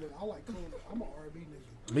music. I like clean. I'm an R&B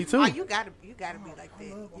nigga. Me too. Oh, you gotta be like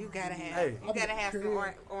that. You gotta have some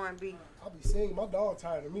R&B. I'll be singing. My dog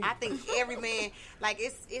tired of me. I think every man, like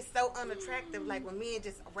it's so unattractive. Like when men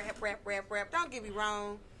just rap. Don't get me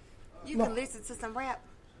wrong. You can listen to some rap,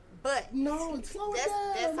 but no, slow it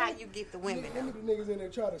down. That's how you get the women. Look at the niggas in there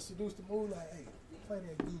try to seduce the mood. Like, hey, play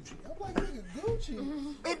that Gucci. I'm like, nigga, Gucci.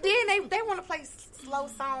 And then they want to play slow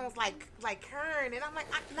songs like Kern, and I'm like,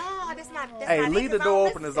 no, that's not. Hey, Leave the Door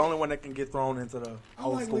Open is the only one that can get thrown into the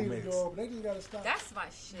old school mix. They just gotta stop. That's my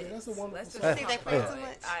shit. Yeah, that's a wonderful song. You think they play it too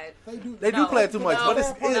much? They do play it too much, but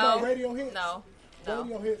it's radio hits. No.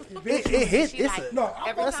 Radio hits. It hits.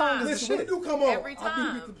 That song is shit. When it do come on, every time.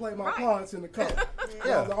 I do get to play my clients in the car.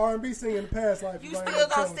 Yeah, the R&B singing in the past life. You still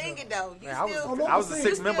gonna sing it though. I was the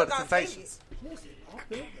sixth member of the Temptations. Listen, I felt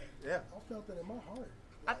that. Yeah, I felt that in my heart.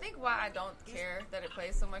 I think why I don't care that it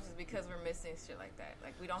plays so much is because we're missing shit like that.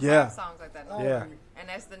 Like we don't have songs like that anymore. Yeah. And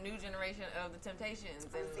that's the new generation of the Temptations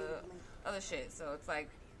and the other shit. So it's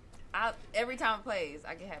like, every time it plays,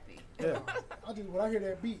 I get happy. Yeah, I do. When I hear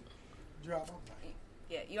that beat drop, I'm like,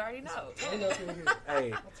 yeah, you already know.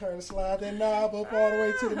 Hey, I turn and slide that knob up all the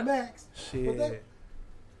way to the max. Shit. But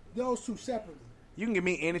those two separately. You can give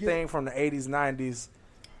me anything from the 80s, 90s.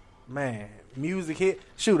 Man, music hit.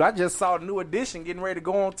 Shoot, I just saw New Edition getting ready to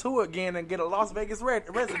go on tour again and get a Las Vegas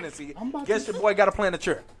residency. Guess your boy got to plan a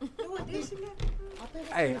trip. New Edition? I think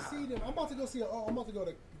I'm going to see them. I'm about to go see. I'm about to go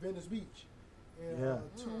to Venice Beach in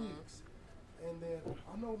 2 weeks, and then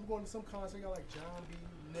I know I'm going to some concert. Got like John B.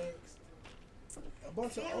 Next. A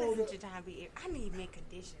bunch of older. John B. I need Mint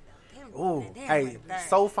Condition though. Oh, hey,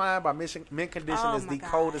 So Fine by Mint Condition is the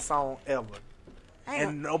coldest song ever.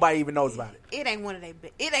 And nobody even knows about it. It ain't one of their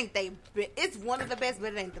best. It's one of the best,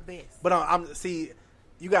 but it ain't the best. But see,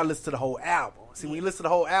 you gotta listen to the whole album. See, when you listen to the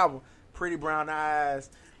whole album, Pretty Brown Eyes,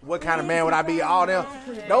 What Kind of Man Would I Be? All them,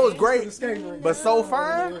 those great. But So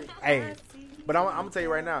Fine, hey. But I'm gonna tell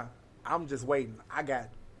you right now, I'm just waiting. I got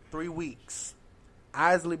 3 weeks.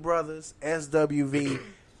 Isley Brothers, SWV,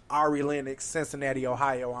 Ari Lennox, Cincinnati,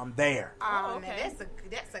 Ohio. I'm there. Oh, okay.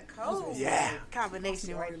 That's a cold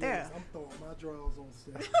combination right there. I'm throwing my drawers on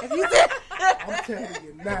set. I'm telling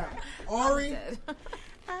you now, Ari.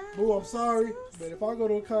 Boo, I'm sorry, but if I go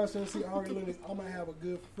to a concert and see Ari Lennox, I'm gonna have a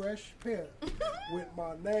good fresh pair with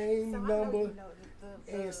my name, number,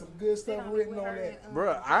 and some good stuff written on that.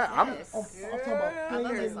 Bruh, I'm talking about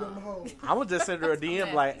fingers them hoes. I'm gonna just send her a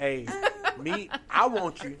DM like, hey, I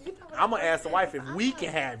want you. I'm gonna ask the wife if we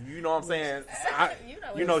can have you. You know what I'm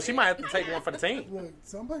saying? She might have to take one for the team.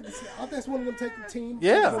 Look, that's one of them take the team.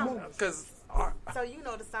 Yeah, because. So you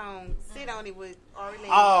know the song "Sit On It" with Ari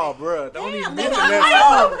Lennox. Oh, bro, don't even mention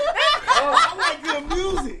that song. I like good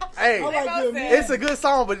music. Hey, it's a good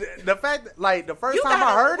song, but the fact that, like, the first time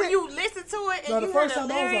I heard it, when you listen to it and you hear the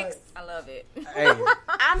lyrics, I love it. Hey,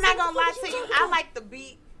 I'm not gonna lie to you. I like the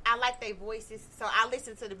beat. I like their voices, so I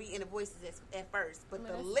listen to the beat and the voices at first. But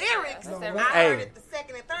the lyrics, I heard it the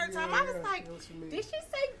second and third time. I was like, did she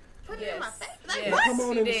say? Put it in my face. Like, what? Come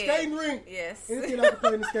on in the skating rink. Yes. Anything I can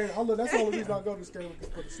play in the skating. That's the only reason I go to the skating rink is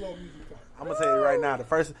for the slow music. I'm gonna tell you right now. The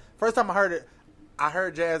first time I heard it, I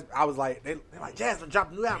heard Jazz. I was like, they're like, Jasmine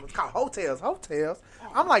dropped a new album. It's called Hotels.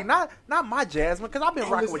 I'm like, not my Jasmine, because I've been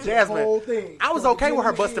rocking with Jasmine. I was okay with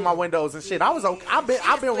her busting my windows and shit. I was okay.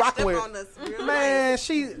 I've been rocking with. Man,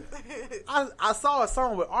 I saw a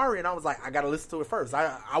song with Ari and I was like, I gotta listen to it first.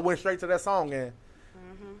 I went straight to that song and.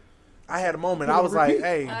 I had a moment. I was like,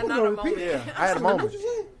 "Hey, I had a moment.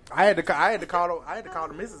 I had to call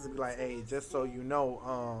the missus and be like, "Hey, just so you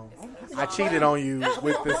know, I cheated on you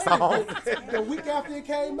with this song." The week after it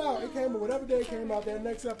came out, whatever day it came out. That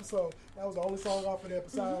next episode, that was the only song off of that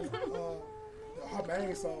besides her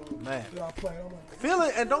main song that I played. I'm like,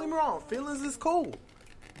 Feeling, and don't get me wrong, Feelings is cool.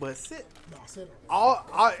 But sit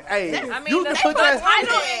hey, you can put that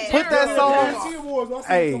song.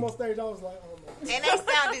 Hey, on stage, I was like, and they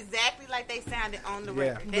sound exactly like they sounded on the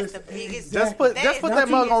record. That's the biggest. Just put that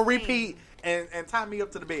mug on repeat and tie me up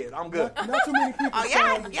to the bed. I'm good. Not too many people. Oh,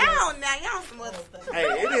 y'all some other stuff. Hey,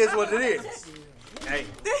 it is what it is. Hey,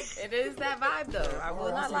 it is that vibe though. I will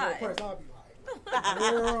not lie. I'll be like,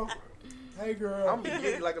 girl, hey girl, I'm gonna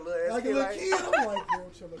get you like a little kid. I'm like, girl,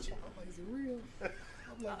 chill. I'm like, is it real? Like,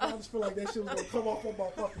 I just feel like that shit was gonna come off on my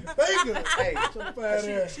fucking finger.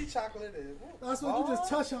 Hey, she chocolate is. That's what you just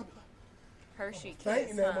touch her. Hershey Kiss.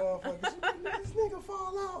 Thanking that motherfucker. This nigga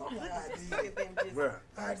fall out. I'm like,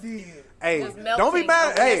 I did. Hey, don't be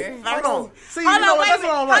mad. Hey, hold on. See, that's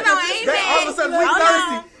what I'm like. Hold on, all of a sudden we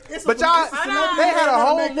thirsty. But y'all, they had a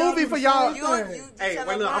whole movie for y'all. Hey,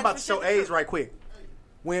 wait, look, I'm about to show age right quick.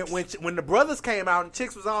 When the brothers came out and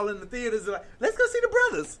chicks was all in the theaters, like, let's go see the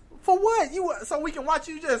brothers. For what? So we can watch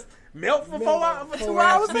you just melt for 2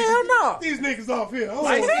 hours? Hell no. These niggas off here.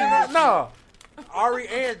 Like, no. Ari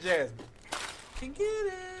and Jasmine. Can get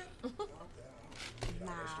it.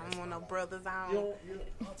 Nah, I don't want no brothers on. I'll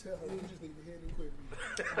tell her, you just need to hit him quick.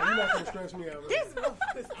 You're not going to stress me out.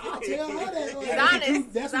 Right? I'll tell her that. He's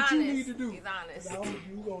honest. That's what you need to do. He's honest.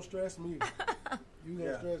 You going to stress me. You going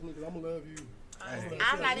to stress me because I'm going to love you.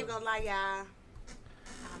 I'm not even going to lie, y'all.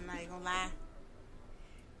 I'm not even going to lie.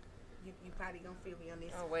 You probably going to feel me on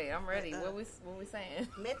this. Oh, wait. I'm ready. What we saying?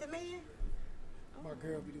 Method Man? My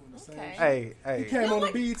girl be doing the same shit. Hey. He came on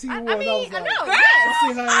the BET Awards. I mean, I know. I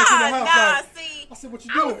see her ass in the house. See, I said, what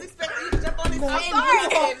you doing? I was expecting you to jump on this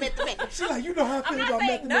same Method Man. She like, you know how I feel about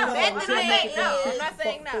Method Man. I'm not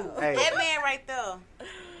saying no. Hey. That man right there.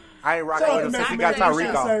 I ain't rocking with him since he got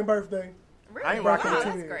Tyreek off. Same birthday. Really? I ain't rocking with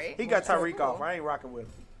That's him. great. He got Tyreek off. I ain't rocking with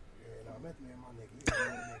him. Yeah, no, Method Man, my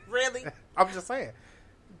nigga. Really? I'm just saying.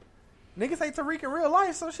 Niggas hate Tariq in real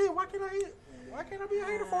life, so shit, why can't I be a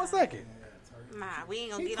hater for a second? Nah, we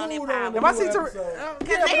ain't gonna get on that power. If I see Tariq,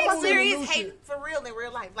 because they serious hate for real in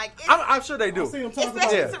real life. Like, I'm sure they do. Especially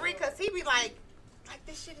Tariq, because he be like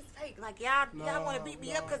this shit is fake. Like y'all want to beat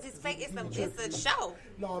me up because it's fake. It's a show.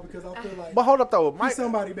 No, because I feel like. But hold up though, Mike,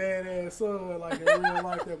 somebody badass son like in real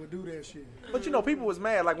life that would do that shit. But you know, people was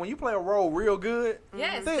mad. Like when you play a role real good.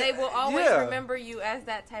 Yes, they will always remember you as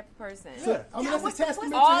that type of person. Yeah. I mean, that's a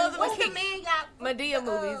testament to all of what's the man got Madea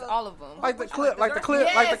movies, all of them. Like the Clifton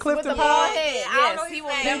Powell. Powell. Yes, he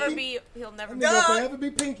will never be. He'll never be. He'll forever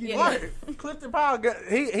be Pinky. Right. Clifton Powell.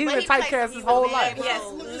 He's been typecast his whole life. Yes,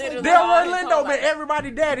 literally. Delroy Lindo been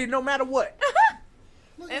everybody daddy no matter what.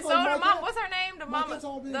 And so the mom, what's her name? The mama,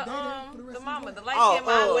 the light-skinned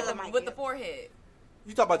mama with the forehead.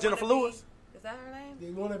 You talk about Jennifer Lewis? Is that her name?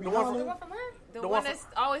 The one from her? The one that's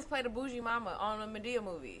always played a bougie mama on the Madea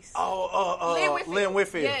movies. Lynn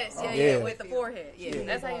Whitfield. Yes, with the forehead. Yeah,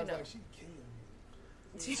 that's how you know.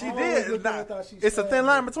 She did. It's a thin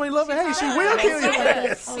line between love and hate. She will kill you.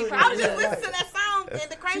 I was just listening to that song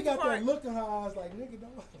and the crazy part. She got that look in her eyes like, nigga,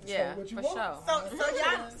 dog. Yeah, for sure.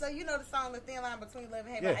 So you know the song, The Thin Line Between Love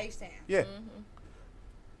and Hate by H-Town. Yeah.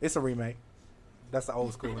 It's a remake. That's the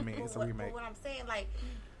old school to me. It's a remake. What I'm saying, like,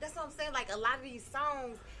 that's what I'm saying. Like, a lot of these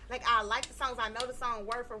songs, like, I like the songs. I know the song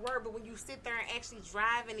word for word, but when you sit there and actually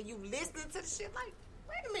driving and you listening to the shit, like,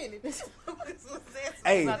 wait a minute.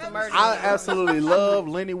 Hey, I absolutely love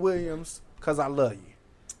Lenny Williams because I love you.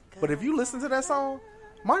 But if you listen to that song,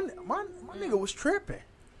 my nigga was tripping.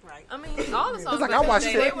 Right. I mean, all the songs like I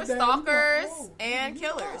watched they were stalkers and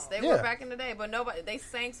killers. They were back in the day, but they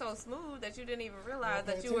sang so smooth that you didn't even realize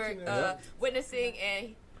that you were witnessing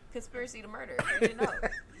a conspiracy to murder. You didn't know.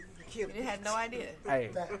 You had no idea.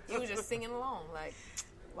 Hey. You were just singing along like,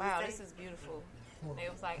 wow, this is beautiful.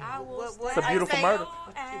 It was like, I will. It's a beautiful murder.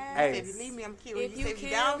 Hey, if you leave me, I'm killing you. If you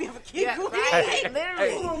down me, I'm gonna kill you. Right,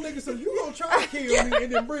 literally. Hold on, nigga. So you gonna try to kill me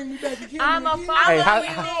and then bring me back and kill me? I'm a follow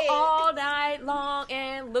you all night long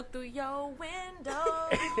and look through your window.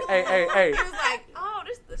 Hey. He was like, oh,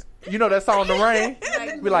 this. You know that song, The Rain?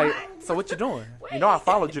 Be like, so what you doing? You know I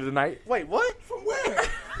followed you tonight. Wait, what? From where?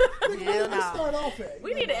 Start off at?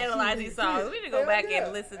 We need to analyze these songs. We need to go back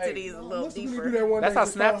and listen to these a little deeper. That's how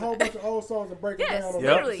Snap. A whole bunch of old songs and break it down.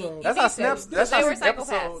 Literally. That's how Snaps. That's how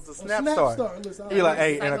episodes of Snap start. You're like,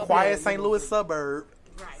 hey, in a quiet St. Louis suburb.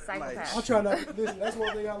 Psychopath. I try not to listen. That's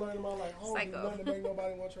one thing I learned in my life. I don't do nothing to make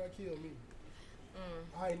nobody want to try to kill me.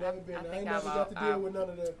 I ain't never been. I ain't never got to deal with none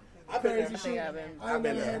of the. I've been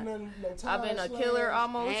a killer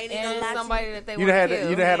almost, and somebody that they want to kill.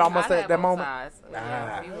 You had almost that moment. I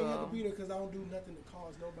ain't never be there because I don't do nothing to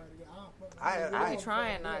cause nobody. I be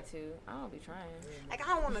trying not to. I don't be trying. Like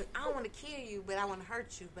I don't want to kill you, but I want to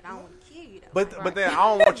hurt you, but I don't want to kill you though. But then I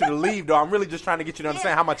don't want you to leave though. I'm really just trying to get you to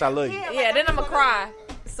understand how much I love you. Yeah, then I'm gonna cry.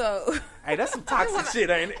 So hey, that's some toxic shit,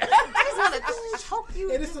 ain't it? I just want to choke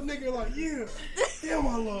you. And it's a nigga like, yeah, damn,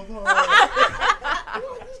 I love her.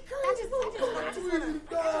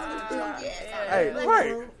 Hey,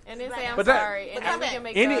 right. And then say I'm sorry, and then we can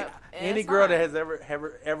make up. Any girl that has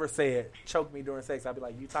ever said choke me during sex, I'd be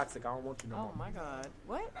like, you toxic. I don't want you no more. Oh my god,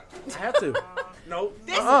 what? I have to. No.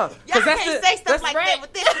 Y'all can't say stuff like that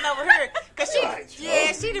with this one over here, cause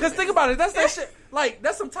she. Because think about it, that's that shit. Like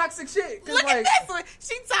that's some toxic shit. Look at this one.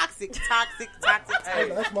 She toxic. Hey,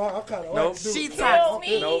 that's my. I'm kind of. Nope. She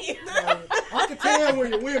toxic. Nope. I can tell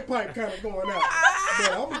when your windpipe kind of going out.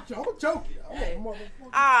 But I'm gonna choke you.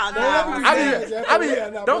 I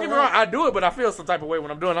mean, don't get me wrong. I do it, but I feel some type of way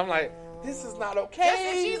when I'm doing it. I'm like, this is not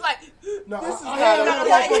okay. She's like, no, this is not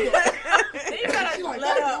okay. Then you gotta like,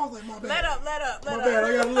 let up. Like, my bad. Let up. My bad.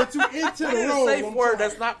 I got a little too into the role. Safe word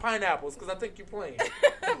that's not pineapples because I think you're playing.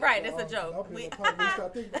 Right, that's a joke.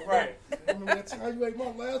 Right. Remember that time you ate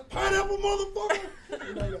my last pineapple, motherfucker?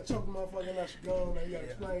 You know, you got to choke the motherfucker out your gum. Now you got to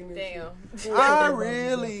explain this. Damn. I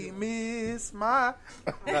really miss my.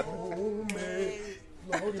 Oh, man.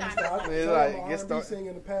 R&B singing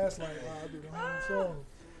in the past like I do the whole song.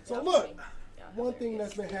 So look, one thing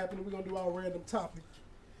that's been happening, we're gonna do our random topic.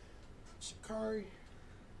 Sha'Carri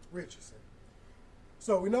Richardson.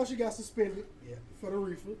 So we know she got suspended for the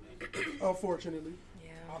reefer. Unfortunately,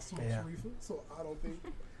 I smoked reefer, so I don't think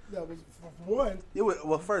that was one.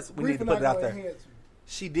 Well, first we need to put it out there.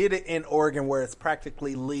 She did it in Oregon, where it's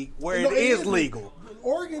practically legal, where it is legal.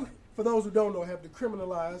 Oregon, for those who don't know, have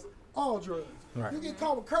decriminalized all drugs. Right. You get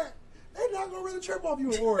caught with crack, they're not gonna really trip off you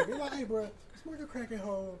in Oregon. They're like, hey, bro, smoke your crack at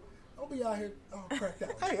home. Don't be out here all cracked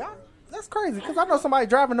out. Hey, that's crazy because I know somebody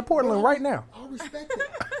driving to Portland right now. I respect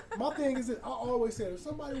it. My thing is that I always said, if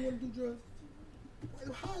somebody want to do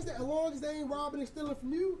drugs, how is that? As long as they ain't robbing and stealing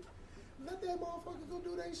from you, let that motherfucker go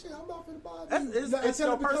do that shit. I'm not finna bother you.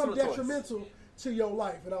 Until it becomes detrimental to your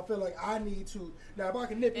life, and I feel like I need to. Now, if I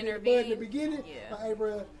can nip it in the bud in the beginning, like, hey,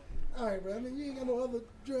 bro. All right, bro. I mean, you ain't got no other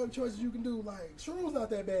drug choices you can do. Like, shrooms not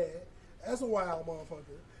that bad. That's a wild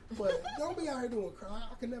motherfucker. But don't be out here doing crack.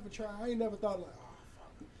 I can never try. I ain't never thought like, oh,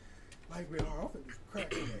 fuck. Life real hard. I'm finna do some crack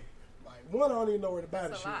today. Like, one, I don't even know where to buy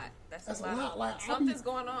the shit. That's a lot. Like, something's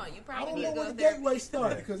going on. You probably I don't know where the gateway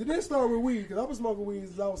started. Because it didn't start with weed. Because I've been smoking weed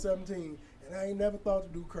since I was 17. And I ain't never thought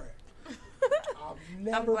to do crack. I've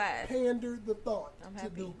never pandered the thought to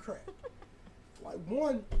do crack. Like,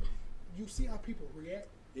 one, you see how people react.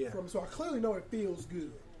 So I clearly know it feels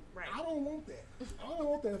good. Right. I don't want that. I don't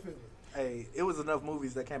want that feeling. Hey, it was enough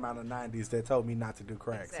movies that came out in the 90s that told me not to do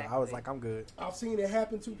crack. Exactly. So I was like, I'm good. I've seen it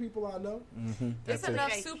happen to people I know. Mm-hmm. There's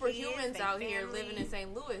enough superhumans out here living in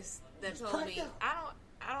St. Louis that told me,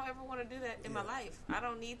 I don't ever want to do that in my life. I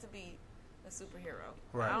don't need to be a superhero.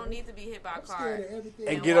 Right. I don't need to be hit by a car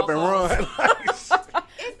and get up and run.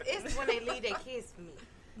 It's when they leave their kids for me.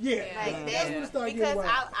 Yeah, like that, because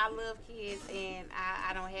I love kids and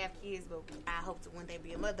I don't have kids, but I hope to one day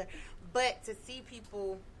be a mother. But to see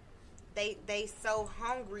people, they so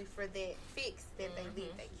hungry for that fix that they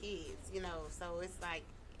leave their kids, you know. So it's like,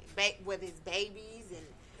 whether it's babies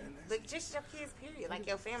and just your kids, period, like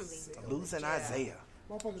your family. Losing Isaiah.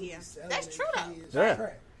 Yeah, that's true though.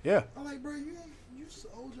 Yeah. I'm like, bro, you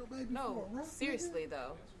sold your baby for a rock, seriously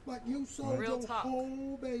though. Like you sold your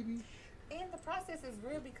whole baby. And the process is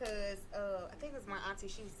real because I think it was my auntie.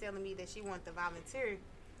 She was telling me that she wanted to volunteer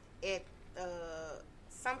at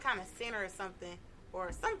some kind of center or something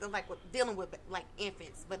like dealing with like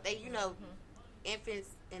infants. But they, infants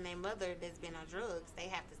and their mother that's been on drugs, they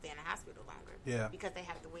have to stay in the hospital longer. Because they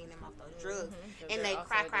have to wean them off those drugs, and they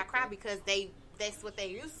cry because that's what they're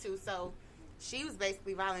used to. So she was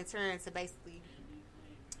basically volunteering to basically,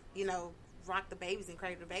 rock the babies and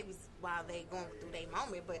cradle the babies while they going through their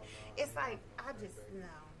moment. But it's like, I just,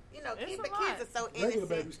 the kids are so innocent. Regular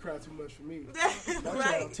babies cry too much for me. My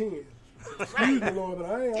child 10. Excuse me, Lord, but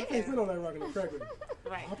I can't sit on that rocking and cracking.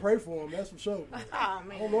 Right. I pray for them, that's for sure. Oh,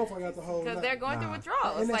 man. I don't know if I got the whole because they're going through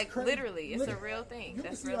withdrawals. Like, literally, it's a real thing. You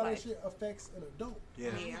can see how that shit affects an adult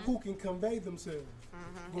who can convey themselves.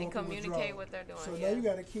 And communicate what they're doing. So now you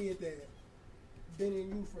got a kid that been in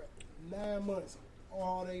you for 9 months.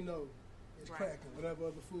 All they know is cracking, whatever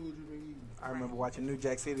other food you've been eating. I remember watching New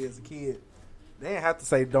Jack City as a kid. They didn't have to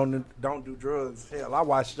say don't do drugs. Hell, I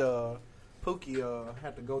watched Pookie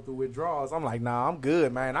had to go through withdrawals. I'm like, nah, I'm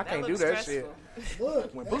good, man. I can't do that shit.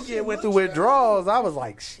 Look, when Pookie went through withdrawals, I was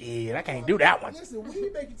like, shit, I can't do that one. Listen,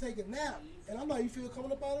 weed make you take a nap, and I'm like, you feel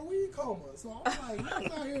coming up out of weed coma. So I'm like,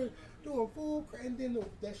 you out here doing full crack, and then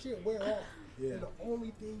that shit wear off. Yeah. And the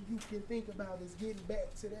only thing you can think about is getting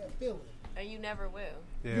back to that feeling. And you never will.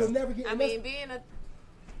 Yeah. You'll never get. I mean, being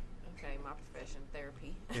my profession,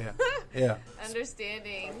 therapy. Yeah.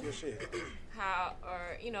 Understanding how,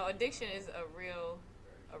 addiction is a real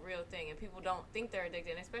thing, and people don't think they're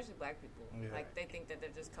addicted, especially Black people. Yeah. Like they think that they're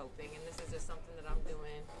just coping, and this is just something that I'm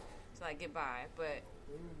doing to get by. But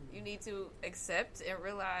you need to accept and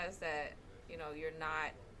realize that you're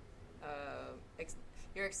not.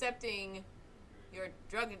 You're accepting your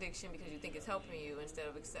drug addiction because you think it's helping you, instead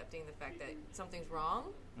of accepting the fact that something's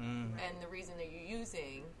wrong, and the reason that you're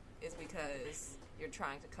using is because you're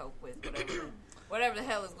trying to cope with whatever the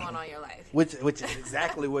hell is going on in your life. Which is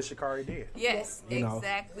exactly what Sha'Carri did. Yes,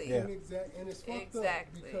 exactly. And it's fucked up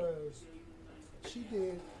because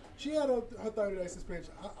She had her 30-day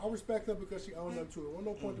suspension. I respect her because she owned up to it. There wasn't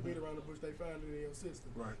no point to beat around the bush. They found it in your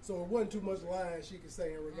system. Right. So it wasn't too much lying she could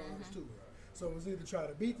say in regards to it. So it was either try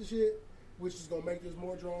to beat the shit, which is going to make this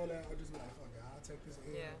more drawn out, or just be like, fuck it, I'll take this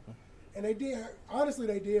in. Yeah. And they did her, honestly,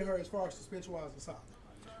 they did her as far as suspension-wise and solid.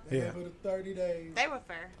 They gave her the 30 days. They were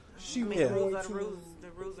fair. She was the rules are the rules.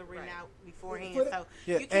 The rules are written out beforehand, so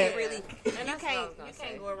you can't really, you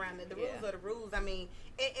can't go around it. The rules are the rules. I mean,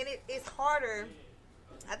 it's harder.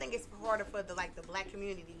 I think it's harder for the black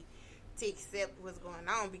community to accept what's going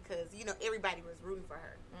on because everybody was rooting for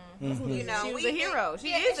her. Mm-hmm. She was a hero. She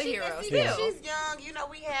is a hero. She's young.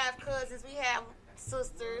 We have cousins. We have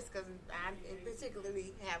sisters because I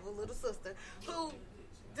particularly have a little sister who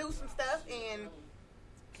do some stuff and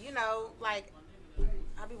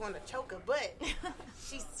I be wanting to choke her, but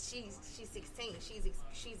she's 16.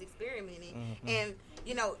 She's experimenting, and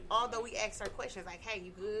although we ask her questions like, "Hey,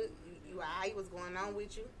 you good? You alright? What's going on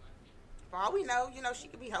with you?" For all we know, she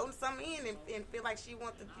could be holding something in and feel like she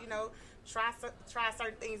wants to, try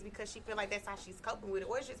certain things because she feel like that's how she's coping with it,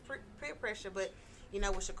 or it's just peer pressure. But with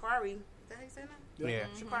Sha'Carri, is that how you say that? Yeah.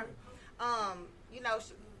 Sha'Carri,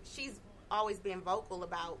 she's always been vocal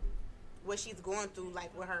about what she's going through,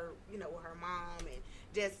 like with her, with her mom, and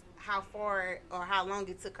just how far or how long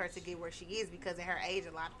it took her to get where she is. Because at her age,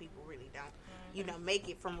 a lot of people really don't, make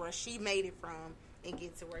it from where she made it from and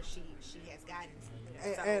get to where she has gotten.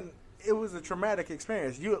 And it was a traumatic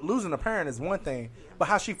experience. You losing a parent is one thing, but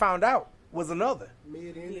how she found out was another.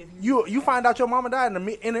 You find out your mama died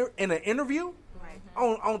in an interview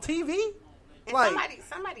on TV. And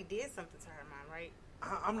somebody did something to her mom, right?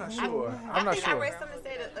 I'm not sure. I read something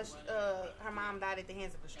that said her mom died at the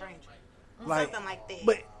hands of a stranger. Something like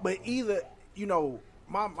that. But either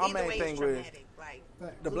my main thing with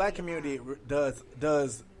the black community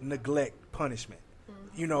does neglect punishment.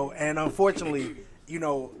 And unfortunately,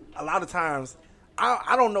 a lot of times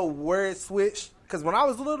I don't know where it switched because when I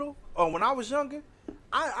was little or when I was younger,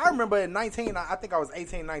 I remember at 19, I think I was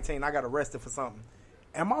 18, 19, I got arrested for something,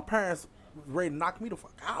 and my parents ready to knock me the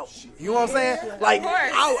fuck out. You know what I'm saying? Like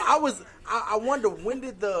I wonder when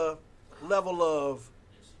did the level of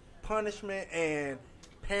punishment and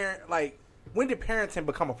when did parenting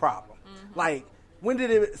become a problem? Like when did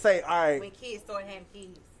it say, all right, when kids started having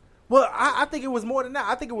kids? Well, I think it was more than that.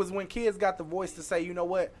 I think it was when kids got the voice to say, you know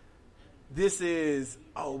what, this is,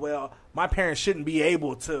 my parents shouldn't be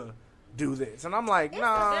able to do this. And I'm like,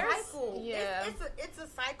 nah. It's a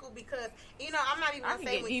cycle because, I'm not even going to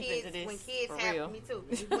say when kids have, me too,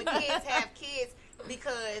 when kids have kids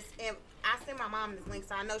because, and I sent my mom this link,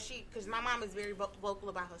 so I know because my mom is very vocal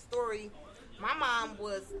about her story. My mom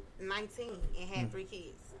was 19 and had 3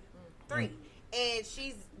 kids. 3. And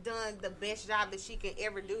she's done the best job that she can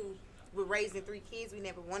ever do with raising 3 kids. We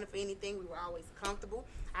never wanted for anything. We were always comfortable.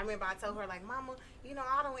 I remember I told her, like, Mama,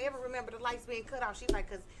 I don't ever remember the lights being cut off. She's like,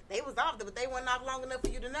 because they was off, but they weren't off long enough for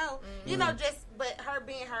you to know. But her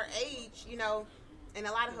being her age, and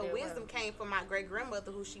a lot of her wisdom came from my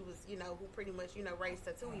great-grandmother, who she was, who pretty much, raised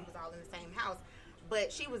her too. We was all in the same house.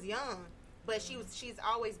 But she was young. But she's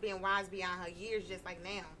always been wise beyond her years, just like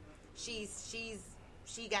now.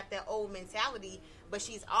 She got that old mentality, but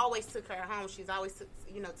she's always took her home. She's always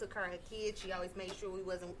took her kids. She always made sure we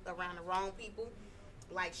wasn't around the wrong people.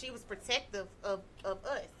 Like, she was protective of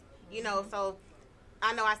us, So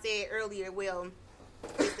I know I said earlier, well,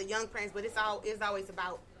 it's the young parents, but it's always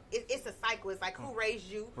about it's a cycle. It's like who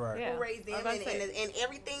raised you, who raised them, and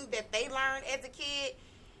everything that they learned as a kid.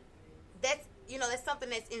 That's something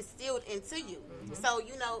that's instilled into you. So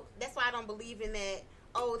that's why I don't believe in that.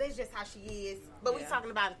 Oh, that's just how she is. But we're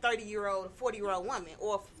talking about a 30-year-old, a 40-year-old woman,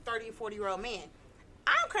 or a 30 or 40-year-old man.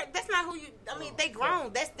 I don't care. That's not who you. I mean, they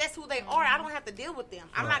grown. That's who they are. I don't have to deal with them.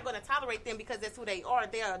 I'm not going to tolerate them because that's who they are.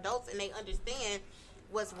 They're adults and they understand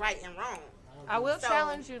what's right and wrong. I will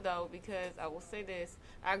challenge you though, because I will say this.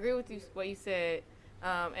 I agree with you what you said,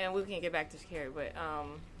 and we can get back to Sha'Carri, but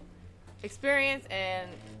experience and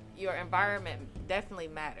your environment definitely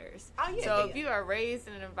matters. If you are raised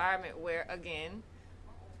in an environment where, again,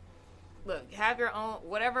 look, have your own,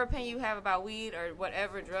 whatever opinion you have about weed or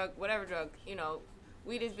whatever drug,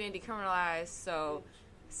 weed is being decriminalized. So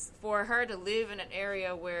for her to live in an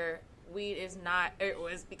area where weed is not, it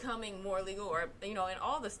was becoming more legal, or, in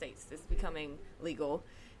all the states it's becoming legal,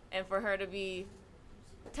 and for her to be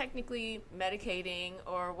technically medicating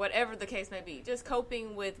or whatever the case may be, just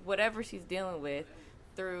coping with whatever she's dealing with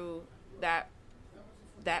through that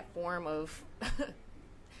form of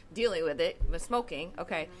dealing with it, but smoking,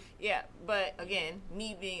 okay, but again,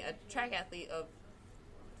 me being a track athlete of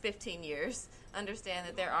 15 years, understand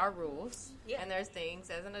that there are rules, and there's things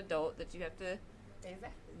as an adult that you have to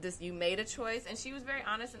Exactly. You made a choice, and she was very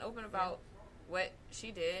honest and open about what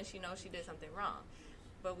she did, and she knows she did something wrong.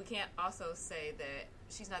 But we can't also say that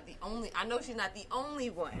she's not the only. I know she's not the only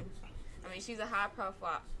one. I mean, she's a high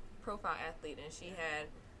profile athlete, and she had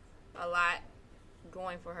a lot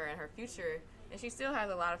going for her in her future, and she still has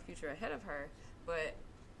a lot of future ahead of her. But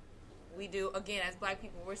we do, again, as black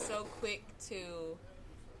people, we're so quick to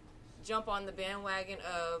jump on the bandwagon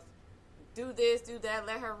of do this, do that,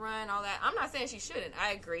 let her run, all that. I'm not saying she shouldn't.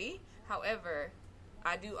 I agree. However,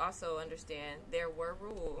 I do also understand there were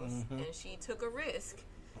rules, and she took a risk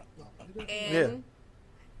and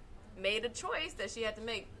made a choice that she had to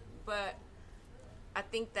make. But I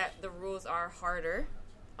think that the rules are harder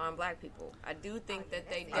on black people. I do think that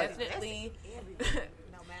they definitely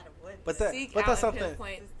no matter what. But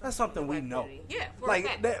that's something we know. Yeah,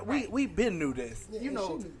 like that we been knew this. Yeah,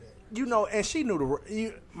 you know, and she knew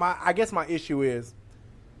I guess my issue is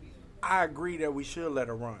I agree that we should let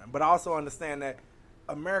her run, but I also understand that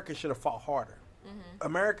America should have fought harder.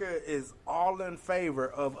 America is all in favor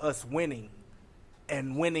of us winning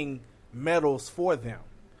and winning medals for them.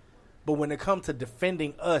 But when it comes to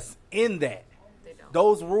defending us in that,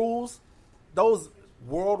 those rules, those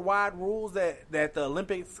worldwide rules that the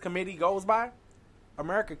Olympics Committee goes by,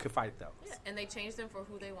 America could fight those. Yeah, and they changed them for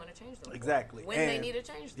who they want to change them exactly. for. When they need to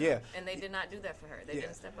change them. Yeah. And they did not do that for her. They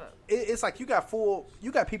didn't step up. It's like you got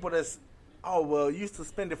people that's, you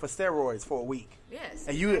suspended for steroids for a week. Yes.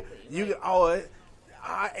 And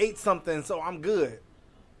I ate something, so I'm good.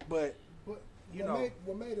 But what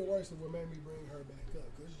made it worse is what made me bring her back up.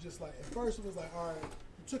 Because it's just like, at first it was like, all right,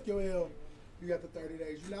 you took your L, you got the 30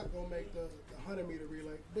 days. You're not going to make the 100-meter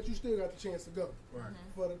relay, but you still got the chance to go. Right.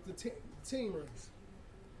 For the team race.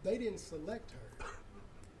 They didn't select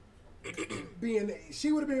her.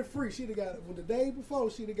 She would have been free. She'd have got the day before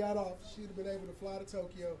she'd have got off. She'd have been able to fly to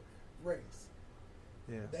Tokyo, race.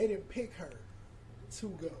 Yeah. They didn't pick her to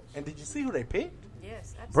go. And did you see who they picked?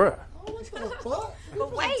 Yes, absolutely. Bruh. Oh, what the fuck?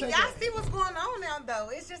 But wait, y'all see what's going on now, though.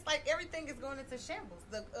 It's just like everything is going into shambles.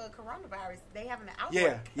 The coronavirus, they having an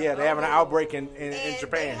outbreak. Yeah, they having an outbreak in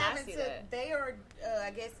Japan. They are,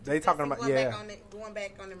 I guess, they talking about going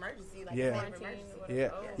back on emergency, like emergency.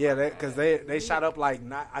 Because they shot up like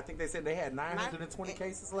I think they said they had 920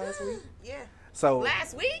 cases last week. Yeah. So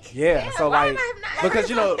last week. Yeah. So like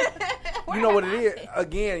because you know what it is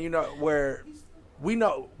again. Where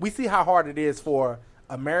we see how hard it is for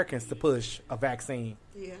Americans to push a vaccine.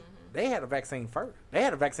 Yeah. They had a vaccine first. They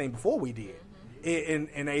had a vaccine before we did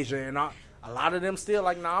in Asia, and a lot of them still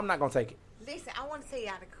like, no, I'm not gonna take it. Listen, I want to tell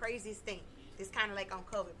y'all the craziest thing. It's kind of like on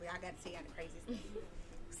COVID, but I got to tell y'all the craziest thing.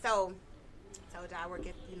 So, I told y'all I work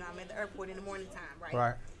at, I'm at the airport in the morning time, right?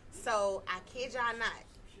 Right. So, I kid y'all not,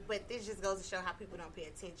 but this just goes to show how people don't pay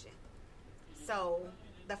attention. So,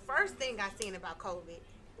 the first thing I seen about COVID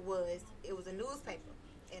was a newspaper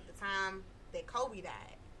at the time that Kobe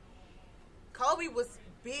died. Kobe was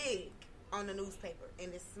big on the newspaper.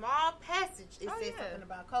 In this small passage, it said something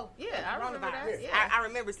about Kobe. Yeah, I remember that. Yeah. I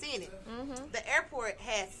remember seeing it. Mm-hmm. The airport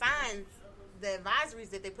had signs, the advisories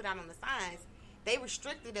that they put out on the signs, they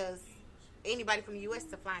restricted us, anybody from the U.S.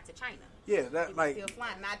 to flying to China. Yeah, that like still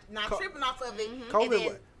flying, not tripping off of it.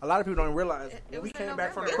 COVID. A lot of people don't realize we came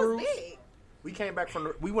back from the cruise. We came back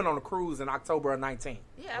we went on a cruise in October of 19.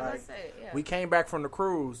 Yeah, I was gonna say. Yeah. We came back from the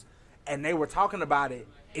cruise, and they were talking about it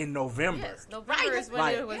in November. Yes, November is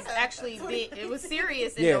when it was actually it was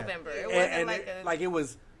serious in November. It wasn't it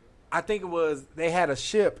was. I think it was they had a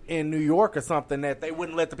ship in New York or something that they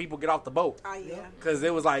wouldn't let the people get off the boat. Oh yeah. Because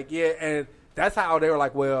it was like and that's how they were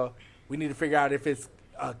like, well, we need to figure out if it's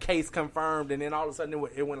a case confirmed, and then all of a sudden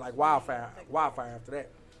it went like wildfire after that.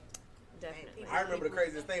 Definitely. I remember the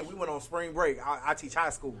craziest thing. We went on spring break. I teach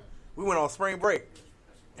high school. We went on spring break,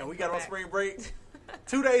 and we got on spring break.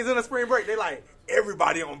 2 days in the spring break, they like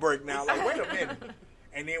everybody on break now. Like, wait a minute,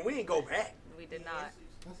 and then we didn't go back. We did not.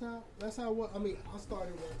 That's how. I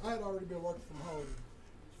started work. I had already been working from home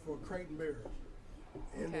for Crate and Barrel,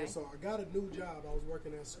 and then so I got a new job. I was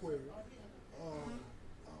working at Square. I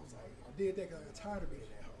was like, I did that because I got tired of being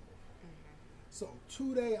at home. So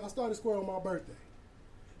 2 days, I started Square on my birthday.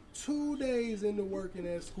 2 days into working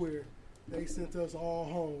at Square, they sent us all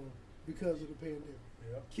home because of the pandemic.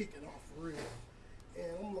 Yep. Kicking off for real.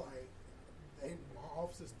 And I'm like, my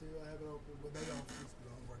offices still have it open, but they offices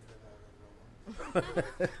still don't work at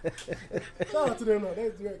that. Shout out to them, though. They're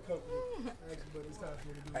a great company. Actually, but it's time for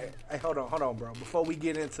me to do that. Hey, hold on, bro. Before we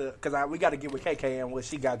get into, because we got to get with KK and what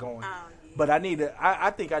she got going. But I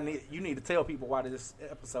think you need to tell people why this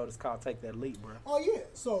episode is called Take That Leap, bro. Oh, yeah.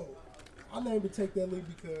 So I named it Take That Leap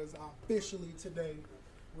because I officially today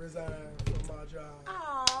resign from my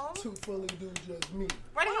job to fully do just me.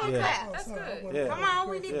 Right hand clap. That's good. Yeah. Come on,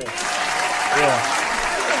 we need to.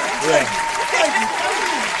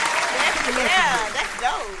 Yeah, that's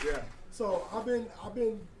dope. Yeah. So I've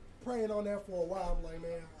been praying on that for a while. I'm like,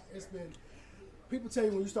 man, it's been. People tell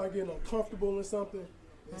you when you start getting uncomfortable in something,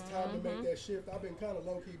 it's time to make that shift. I've been kind of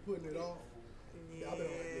low key putting it off. I've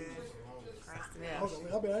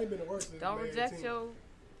been I ain't been at work since Don't reject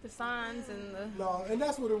the signs and the. No, and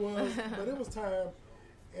that's what it was. But it was time,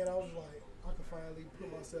 and I was like, I could finally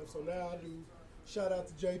put myself. So now I do. Shout out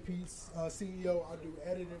to JP's CEO. I do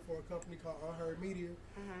editing for a company called Unheard Media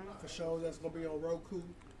for shows that's gonna be on Roku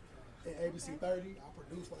and ABC 30. I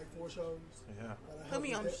produce like 4 shows. Yeah. Put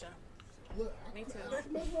me on the show. Look, me too.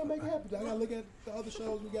 Make it happen. I gotta look at the other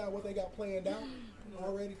shows we got, what they got planned out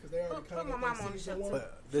already, because they already kind of. Put my mom on the show too.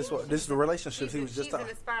 This is the relationships he was just talking.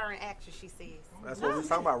 She's an aspiring actress. She says. That's what we was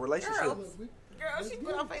talking about. Relationships. Girl, she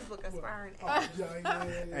put on Facebook aspiring actress.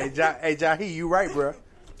 Hey, Jahi, you right, bro.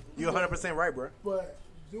 You 100% right, bro. But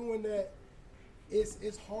doing that,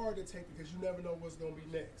 it's hard to take it because you never know what's gonna be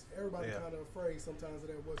next. Everybody's kind of afraid sometimes of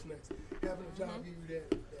that. What's next? Having a job give you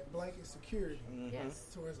that blanket security. Yes.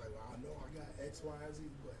 So it's like, well, I know I got X, Y, and Z,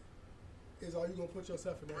 but is all you gonna put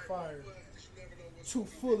yourself in that fire to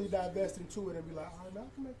fully divest into it and be like, all right, now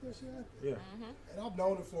I can make that shit happen. Yeah. And I've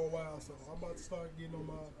known it for a while, so I'm about to start getting on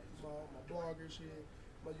my blog and shit,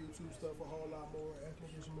 my YouTube stuff a whole lot more,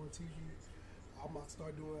 Ethnic Vision More TV. I'm about to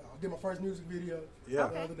start doing. I did my first music video the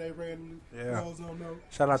other day randomly. Yeah. Those don't know.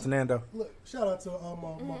 Shout out to Nando. Look, shout out to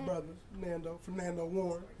my brother Nando from Nando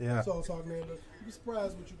Warren. Yeah. Soul Talk Nando. You'd be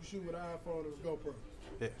surprised what you can shoot with an iPhone or a GoPro.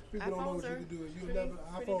 Yeah. People don't know what you can do. You never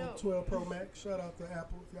iPhone 12 Pro Max. Shout out to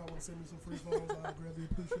Apple. If y'all want to send me some free phones, I'd greatly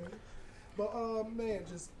appreciate it. But man,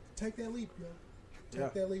 just take that leap, yo.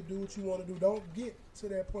 Take that leap. Do what you want to do. Don't get to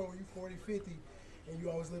that point where you're 40, 50. And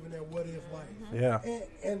you always live in that what if life. Yeah.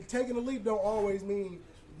 And taking a leap don't always mean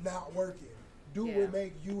not working. Do what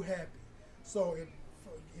make you happy. So if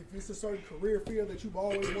it's a certain career field that you've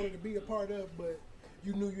always wanted to be a part of, but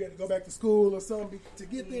you knew you had to go back to school or something to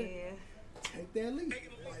get there, take that leap.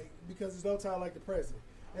 Like, because there's no time like the present.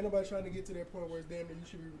 Ain't nobody trying to get to that point where it's damn near you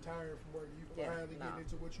should be retiring from work. You finally get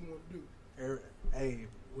into what you want to do. Hey,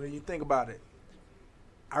 when you think about it,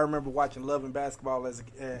 I remember watching Love and Basketball as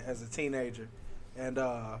a teenager. And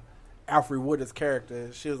Alfred Woodard's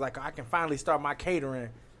character, she was like, I can finally start my catering.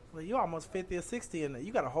 Well, you're almost 50 or 60, and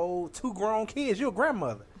you got a whole 2 grown kids. You're a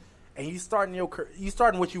grandmother. And you starting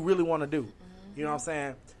what you really want to do. You know what I'm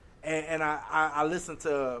saying? And I listen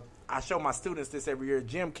to, I show my students this every year.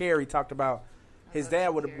 Jim Carrey talked about his dad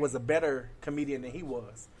was a better comedian than he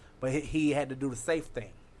was. But he had to do the safe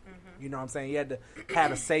thing. You know what I'm saying? He had to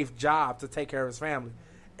have a safe job to take care of his family.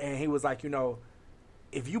 And he was like,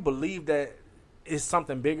 if you believe that it's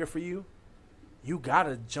something bigger for you, you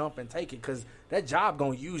gotta jump and take it because that job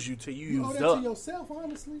gonna use you till you use up. You owe that to yourself,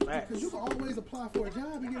 honestly, because you can always apply for a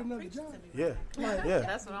job and get another job. Yeah,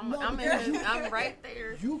 That's what I'm right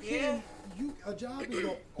there. You can. A job is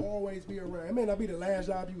gonna always be around. It may not be the last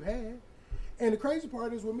job you had. And the crazy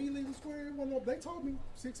part is, with me leaving Square, they told me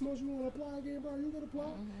 6 months you want to apply again, bro. You gonna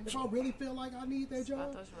apply? If I really feel like I need that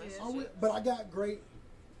job, I would. But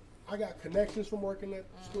I got connections from working at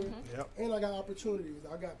Square, and I got opportunities.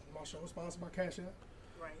 I got my show sponsored by Cash App.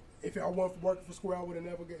 Right. If I wasn't working for Square, I would have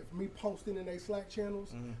never got. For me posting in their Slack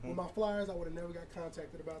channels with my flyers, I would have never got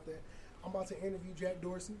contacted about that. I'm about to interview Jack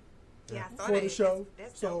Dorsey for the show.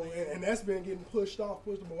 That's and that's been getting pushed. But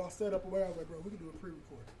I set up a way. I was like, bro, we can do a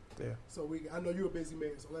pre-record. Yeah. So I know you're a busy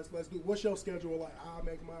man, so let's do. What's your schedule like? I'll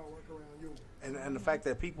make my work around yours. And the fact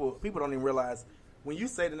that people don't even realize when you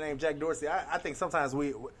say the name Jack Dorsey, I think sometimes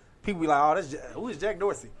people be like, who is Jack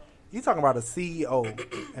Dorsey? You talking about a CEO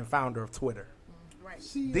and founder of Twitter. Right.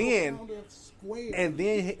 CEO founder of Square. And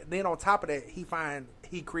then on top of that,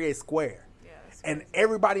 he creates Square. Yeah, and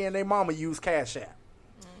everybody and their mama use Cash App.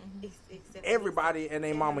 Everybody and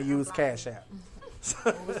their mama use Cash App.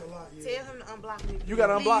 Tell him to unblock me. You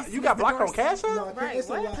got unblocked. You got blocked on Cash App? No, right.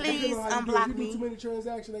 Please unblock me. If you do too many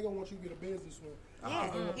transactions, they gonna want you to get a business one.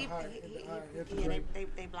 Yeah,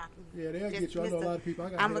 they block me. Yeah, they'll get you. I know a lot of people.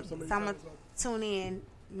 I'm gonna tune in.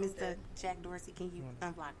 Mr. Jack Dorsey, can you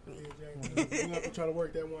unblock me? Yeah, Jack, we have to try to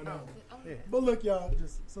work that one out. Yeah. But look, y'all,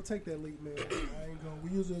 so take that leap, man.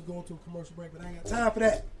 We usually go to a commercial break, but I ain't got time for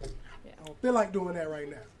that. Yeah. I don't feel like doing that right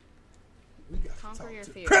now. We got to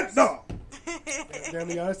talk to Credit Dog. Damn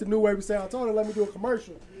it, y'all, that's the new way we say. I told her, let me do a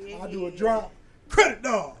commercial. I'll do a drop. Credit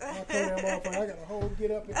Dog. I got a whole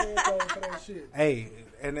get up and everything for that shit. Hey,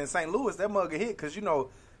 and in St. Louis, that mug a hit because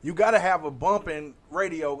You gotta have a bumping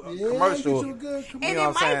radio commercial. And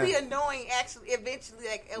it might be annoying, actually, eventually,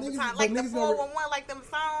 like every time, like the 411, like them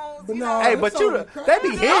songs. But they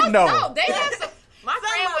be hitting though. No, they have some. My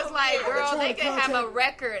friend was like, "Girl, they could have a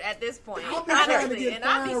record at this point, honestly," and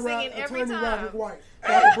I'll be singing every time. So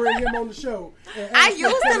I can bring him on the show. I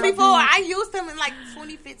used him before. I used him in like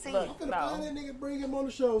 2015. I'm gonna find that nigga, bring him on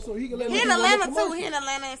the show so he can let me. He in Atlanta too. He in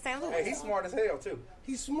Atlanta and St. Louis. Hey, he's smart as hell too.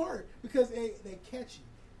 He's smart because they catch you.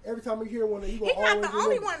 Every time you hear one, he's not the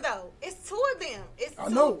only one though. It's two of them. It's two. I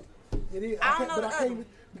know it is. I don't know the other.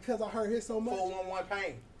 Because I heard his so much. 411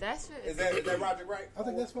 Pain. That's it. Is that Roger Wright? I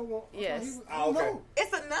think that's 411. Yes. Okay.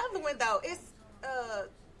 It's another one though. It's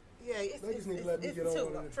they just need to let me get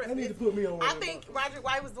two. on. They need to put me on. I think Roger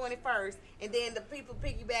White was doing it first, and then the people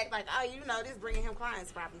piggyback like, oh, you know, this bringing him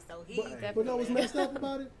clients probably. So he. But know what's messed up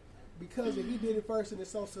about it? Because if he did it first and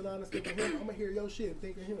it's so synonymous with him, I'm gonna hear your shit and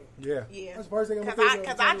think of him. Yeah. That's the first thing I'm gonna think.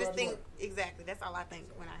 Because I just think exactly. That's all I think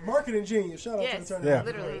when I heard. Marketing genius. Shout out to the attorney. Yeah.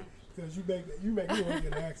 Literally. Because you make me want to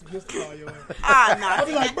get an accident just to call your ass. No. I'll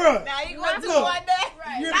be like, bro. Now you going to like that?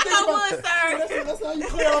 Right. Knock on wood, sir. That's how you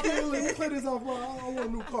clear off here. Let me clear this off. I don't want a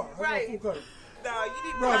new car. I want a full car. No, you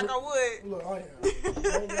need to knock on wood. Look, I am.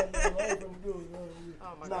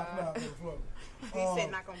 Oh my God. Knock on the floor. He said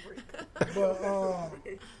knock on brick. But,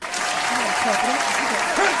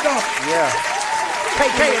 yeah.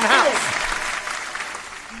 KK in the house.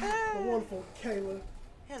 The wonderful Kayla.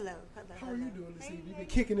 Hello. How are you doing this evening? You've been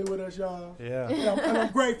kicking it with us, y'all. Yeah. And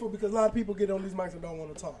I'm grateful because a lot of people get on these mics and don't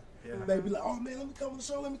want to talk. Yeah. They be like, oh, man, let me come on the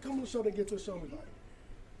show. They get to the show and be like,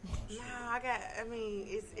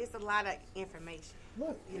 it's a lot of information.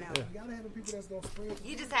 Look, you know. You gotta have the people that's gonna spread.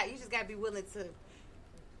 You just gotta be willing to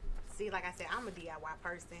see. Like I said, I'm a DIY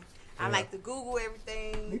person. I like to Google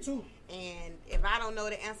everything. Me too. And if I don't know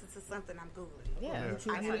the answer to something, I'm Googling. Yeah, that's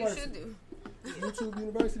what you should do. YouTube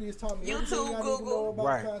University has taught me everything I need to know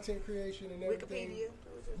about content creation and everything. Wikipedia.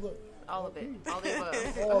 Look, all of it, all the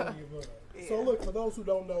above. All of the above. Yeah. So look, for those who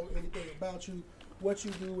don't know anything about you, what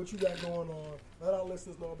you do, what you got going on, let our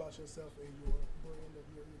listeners know about yourself and your brand of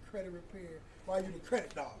your credit repair. Why you the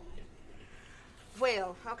credit dog?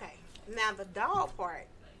 Well, okay. Now the dog part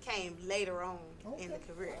came later on in the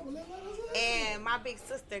career. And my big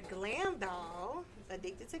sister, Glam Doll,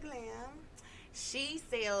 Addicted to Glam, she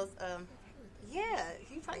sells, I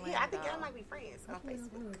think y'all might be friends on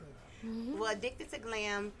Facebook. Mm-hmm. Well, Addicted to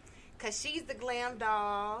Glam, because she's the glam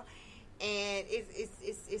doll, and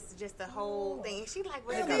it's just a whole thing. She like,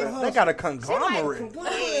 they got a conglomerate. She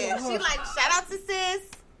like, shout out to sis,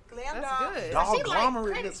 Glam Doll. Good.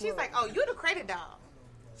 Dog-glomerate. She's like, oh, you the credit doll.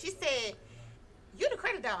 She said, you the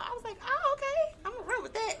credit doll. I was like, oh, okay. I'm gonna run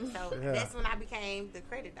with that. So that's when I became the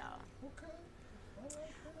credit doll. Okay.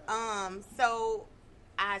 So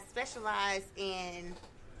I specialize in.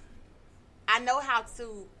 I know how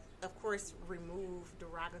to, of course, remove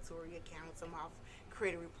derogatory accounts. I'm off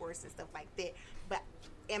credit reports and stuff like that. But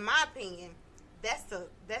in my opinion, that's the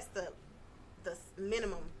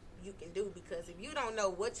minimum you can do, because if you don't know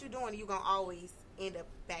what you're doing, you're gonna always end up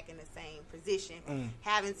back in the same position,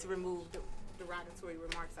 having to remove the derogatory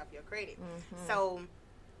remarks off your credit. Mm-hmm. So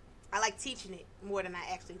I like teaching it more than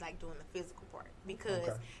I actually like doing the physical part, because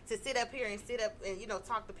to sit up here and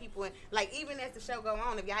talk to people, and like even as the show go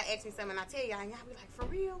on, if y'all ask me something and I tell y'all, and y'all be like, for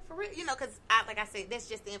real, because like I said, that's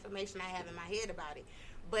just the information I have in my head about it.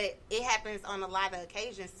 But it happens on a lot of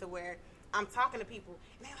occasions to where I'm talking to people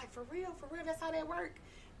and they're like, for real, that's how that work.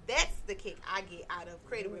 That's the kick I get out of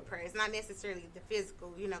credit repair. It's not necessarily the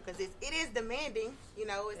physical, because it is demanding,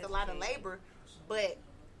 it's a lot of labor, but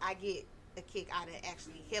I get a kick out of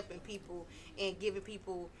actually helping people and giving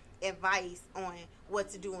people advice on what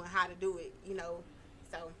to do and how to do it,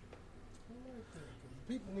 so.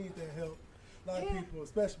 People need that help. A lot of people,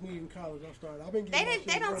 especially me in college, I'm starting. I've been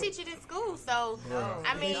They don't teach it in school, so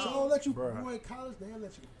I mean, they don't let you boy in college. They don't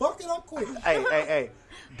let you buck it up quick. Hey!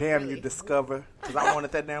 Damn, you discover, because I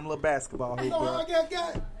wanted that damn little basketball hoop. No,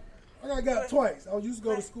 I got twice. I used to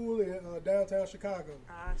go to school in downtown Chicago,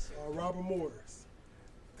 Robert Morris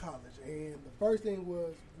College, and the first thing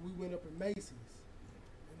was we went up in Macy's.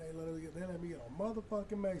 They let me get a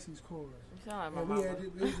motherfucking Macy's course. And we had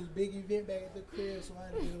it was this big event back at the crib, so I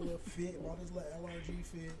had to get a little fit, bought this little LRG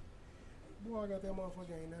fit. Boy, I got that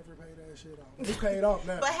motherfucker ain't never paid that shit off. It paid off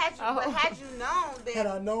now. But had you known that, had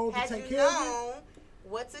I known to take care of it,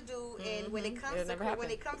 what to do, and when it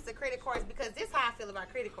comes to credit cards, because this is how I feel about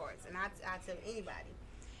credit cards, and I tell anybody,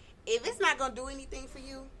 if it's not gonna do anything for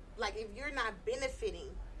you, like if you're not benefiting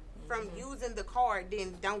from using the card,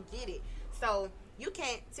 then don't get it. So you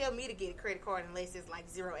can't tell me to get a credit card unless it's like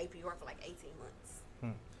 0 APR for like 18 months.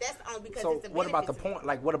 That's only because so it's a benefit. What about the point?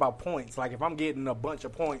 Like, what about points? Like, if I'm getting a bunch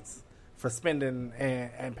of points for spending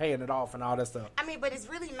and paying it off and all that stuff. I mean, but it's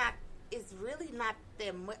really not. It's really not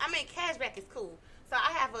that much. I mean, cashback is cool. So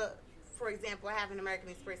I have for example, I have an American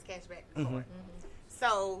Express cashback card.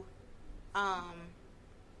 So,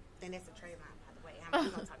 and that's a trade line, by the way. We're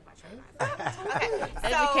gonna talk about trade lines.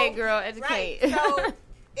 Okay, educate, girl, educate. Right, so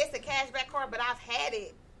it's a cashback card, but I've had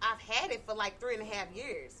it for like 3.5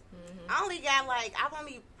 years. I've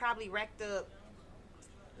only probably racked up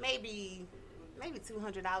maybe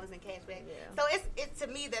 $200 in cashback. Yeah. So it's to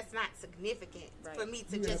me that's not significant for me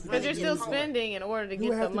to just. Because you're still spending in order to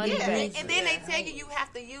get the money back. And then they tell you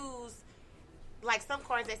have to use. Like some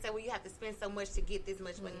cards, they say, well, you have to spend so much to get this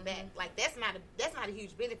much money back. Like that's not a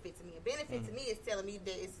huge benefit to me. A benefit to me is telling me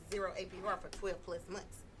that it's 0 APR for 12 plus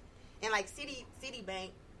months. And like Citibank,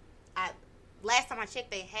 last time I checked,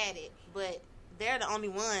 they had it, but they're the only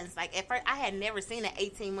ones. Like at first, I had never seen an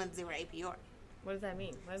 18-month 0 APR. What does that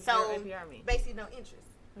mean? What does 0 APR mean? Basically, no interest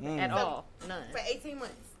at all. None for 18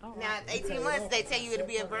 months. Oh, now, 18 months, they tell you it'll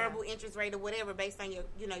be a variable interest rate or whatever based on your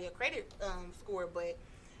your credit score, but.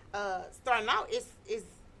 Starting out is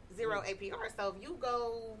 0 APR. So if you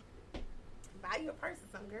go buy you a purse or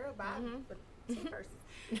some girl, buy for 2 purses.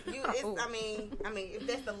 I mean, if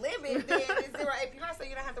that's the limit, then it's 0 APR. So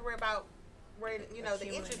you don't have to worry about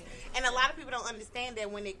the interest. And a lot of people don't understand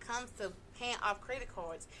that when it comes to paying off credit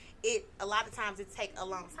cards, a lot of times it takes a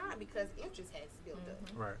long time because interest has built up.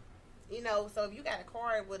 Right. So if you got a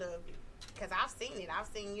card with because I've seen it. I've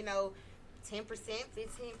seen 10%, 15%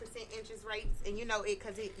 interest rates, and you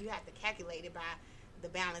have to calculate it by the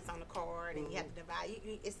balance on the card, and you have to divide.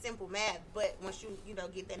 It's simple math, but once you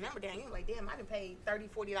get that number down, you're like, damn, I done paid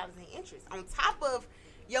 $30-40 in interest on top of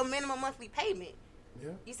your minimum monthly payment. Yeah.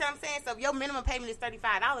 You see what I'm saying? So if your minimum payment is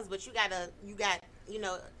 $35, but you got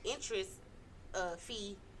interest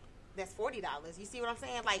fee that's $40. You see what I'm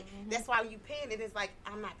saying? Like that's why when you paying it, it's like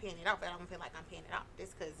I'm not paying it off. I don't feel like I'm paying it off.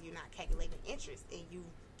 That's because you're not calculating interest, and you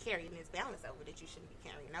carrying this balance over that you shouldn't be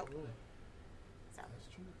carrying over. So that's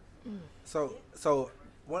true. So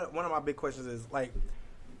one of my big questions is like,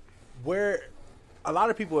 where a lot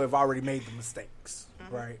of people have already made the mistakes,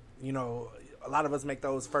 right? A lot of us make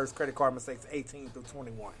those first credit card mistakes 18 through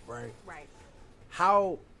 21, right? Right.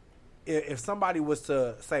 How, if somebody was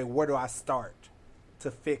to say, where do I start to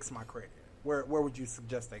fix my credit? Where would you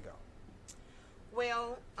suggest they go?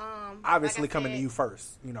 Well, obviously coming to you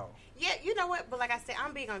first, Yeah, you know what? But like I said,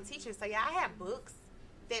 I'm big on teaching. So yeah, I have books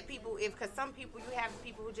that people, because some people, you have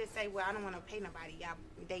people who just say, well, I don't want to pay nobody.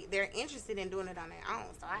 They're interested in doing it on their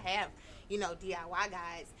own. So I have, DIY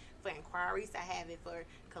guides for inquiries. I have it for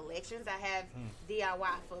collections. I have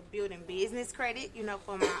DIY for building business credit,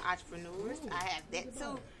 for my entrepreneurs. I have that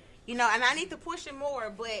too, and I need to push it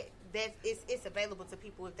more, but it's available to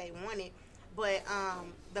people if they want it. But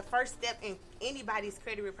the first step in anybody's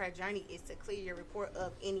credit repair journey is to clear your report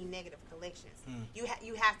of any negative collections.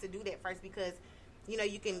 You have to do that first because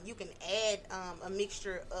you can add a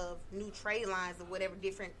mixture of new trade lines or whatever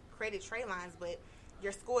different credit trade lines, but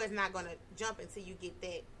your score is not going to jump until you get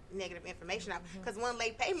that negative information out. Because one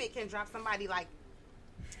late payment can drop somebody like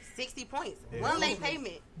 60 points. Yeah. One late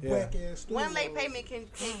payment. Yeah. One late payment can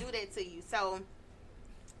do that to you. So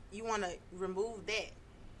you want to remove that.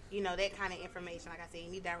 That kind of information. Like I said,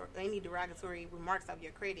 any derogatory remarks of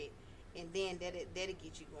your credit, and then that'll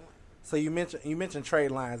get you going. So you mentioned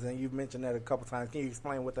trade lines, and you've mentioned that a couple times. Can you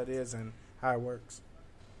explain what that is and how it works?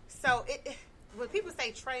 So when people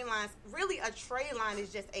say trade lines, really a trade line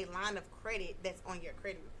is just a line of credit that's on your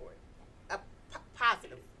credit report, a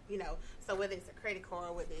positive. So whether it's a credit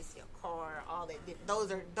card, whether it's your car, all that,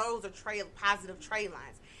 those are positive trade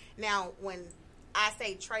lines. Now when I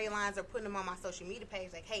say trade lines or putting them on my social media page,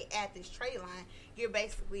 like, hey, add this trade line, you're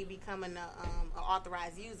basically becoming an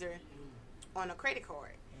authorized user on a credit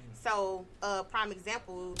card. So, prime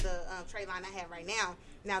example, the trade line I have right now.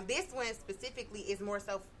 Now, this one specifically is more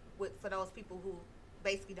so for those people who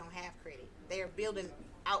basically don't have credit. They're building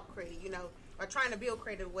out credit, or trying to build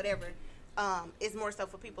credit or whatever. It's more so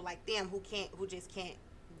for people like them who just can't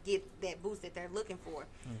get that boost that they're looking for.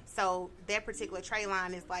 So, that particular trade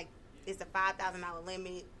line is like, it's a $5,000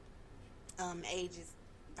 limit. Age is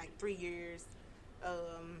like 3 years.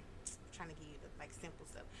 Trying to give you the simple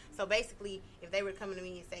stuff. So basically, if they were coming to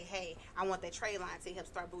me and say, "Hey, I want that trade line to help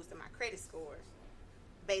start boosting my credit score,"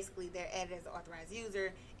 basically they're added as an authorized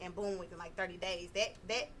user, and boom, within like 30 days,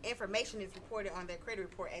 that information is reported on their credit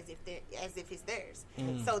report as if it's theirs.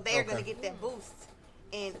 So they're going to get that boost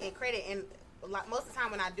in credit. And most of the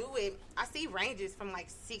time when I do it, I see ranges from like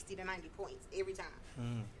 60 to 90 points every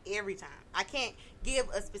time. Every time. I can't give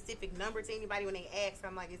a specific number to anybody when they ask.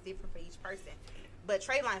 I'm like, it's different for each person. But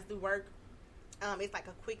trade lines do work. It's like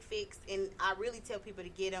a quick fix, and I really tell people to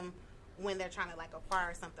get them when they're trying to like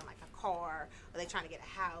acquire something like a car, or they're trying to get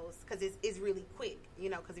a house, because it's really quick, you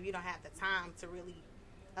know, because if you don't have the time to really,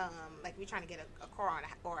 like if you're trying to get a car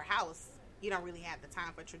or a house, you don't really have the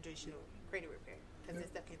time for traditional credit repair, because this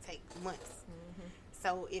stuff can take months.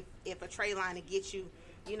 So if a trade line to get you,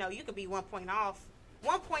 you know, you could be 1 point off.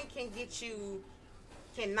 1 point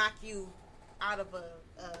can knock you out of a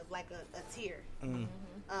tier,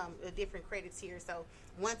 a different credit tier. So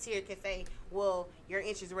one tier can say, well, your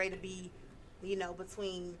interest rate to be, you know,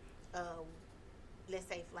 between, let's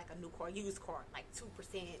say like a new car, used car, like 2%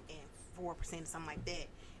 and 4%, something like that.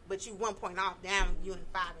 But you 1 point off, down you in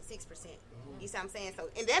 5 and 6%. You see what I'm saying? So,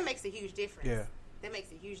 and that makes a huge difference. Yeah, that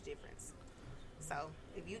makes a huge difference. So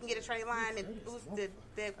if you can get a trade line that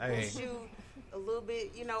boosts you a little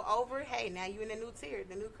bit, you know, over, hey, now you in the new tier,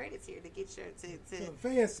 the new credit tier to get your to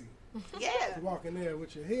fancy. Yeah, to walk in there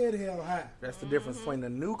with your head held high. That's the difference between a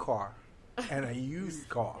new car and a used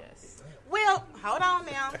car. Yes. Well, hold on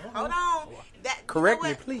now, hold on. That correct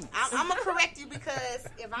me, please. I'm gonna correct you, because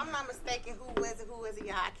if I'm not mistaken, who was it?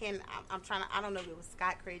 Yeah, I'm trying to. I don't know if it was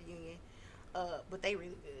Scott Credit Union, but they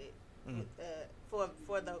really good.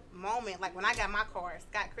 For the moment, like when I got my car,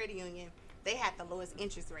 Scott Credit Union, they had the lowest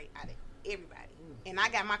interest rate out of everybody. And I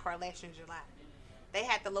got my car last year in July. They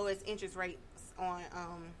had the lowest interest rates on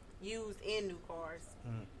used and new cars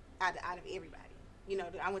out of everybody. You know,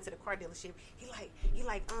 I went to the car dealership. He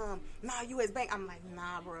like, nah, U.S. Bank. I'm like,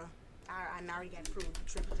 nah, bro. I already got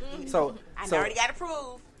approved. So I already got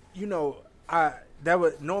approved. You know, that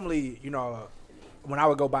would normally, you know, when I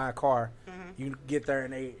would go buy a car, you get there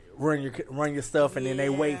and they run your stuff, and then they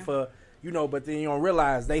wait for, you know, but then you don't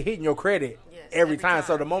realize they hitting your credit every time.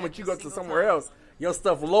 So the moment you go to somewhere else, your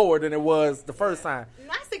stuff lower than it was the first time.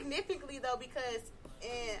 Not significantly though, because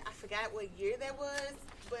I forgot what year that was,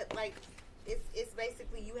 but like it's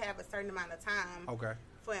basically you have a certain amount of time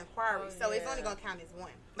for inquiry, so it's only gonna count as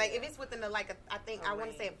one. Like if it's within the I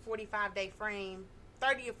want to say a 45-day frame,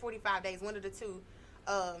 30 or 45 days, one of the two,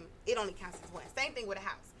 it only counts as one. Same thing with a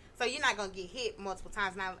house. So you're not gonna get hit multiple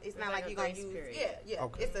times. Now it's not like you're gonna use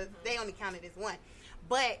Okay. They only count it as one,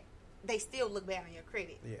 but they still look bad on your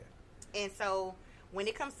credit. Yeah. And so when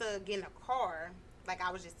it comes to getting a car, like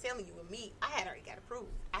I was just telling you, with me, I had already got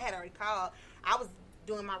approved. I had already called. I was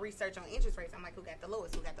doing my research on interest rates. I'm like, who got the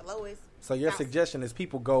lowest? Who got the lowest? So your suggestion is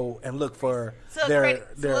people go and look for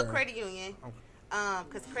to a credit union,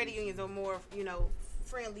 because credit unions are more, you know,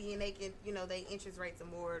 friendly, and they can, you know, they interest rates are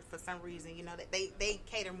more for some reason, you know, that they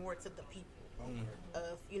cater more to the people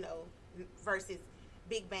of, you know, versus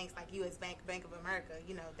big banks like U.S. Bank, Bank of America,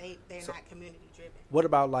 you know, they're not community driven. What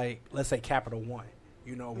about like, let's say Capital One,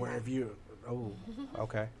 you know, where if you,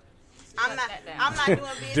 okay. I'm not doing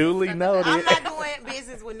business. Duly noted. I'm not doing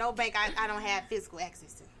business with no bank I don't have physical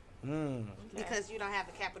access to. Because you don't have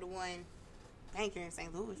a Capital One bank here in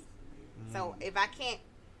St. Louis. So if I can't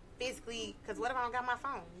physically, because what if I don't got my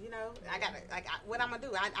phone? You know, I got what I'm gonna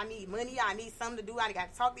do? I need money. I need something to do. I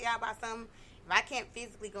got to talk to y'all about something. If I can't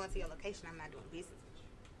physically go into your location, I'm not doing business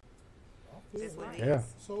with you. That's what it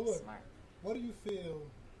is. So look, what do you feel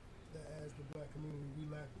that as the black community we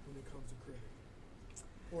lack when it comes to credit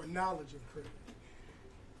or knowledge of credit?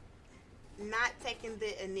 Not taking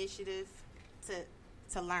the initiative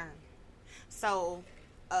to learn. So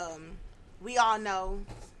we all know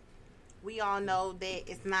that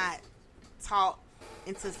it's not taught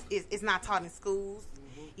it's not taught in schools.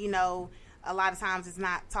 You know, a lot of times it's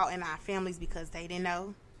not taught in our families because they didn't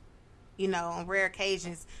know. You know, on rare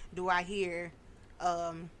occasions do I hear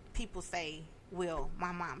people say, well,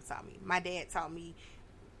 my mom taught me, my dad taught me,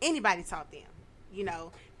 anybody taught them. You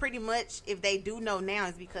know, pretty much if they do know now,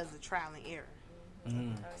 it's because of trial and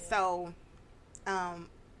error. So,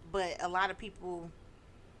 but a lot of people,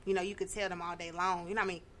 you know, you could tell them all day long. You know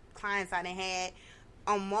what I mean? Clients I done had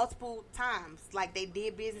on multiple times, like they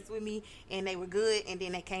did business with me and they were good, and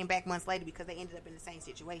then they came back months later because they ended up in the same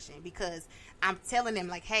situation, because I'm telling them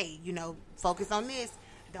like, hey, you know, focus on this,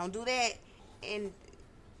 don't do that, and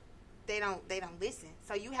they don't listen.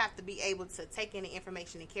 So you have to be able to take in the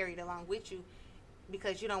information and carry it along with you,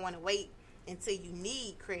 because you don't want to wait until you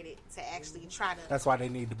need credit to actually try to. That's why they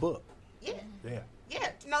need the book. Yeah.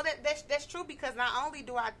 No, that's true, because not only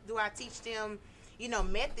do I teach them, you know,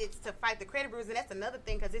 methods to fight the credit bureaus, and that's another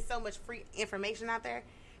thing, because there's so much free information out there.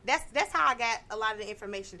 That's how I got a lot of the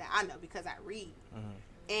information that I know, because I read.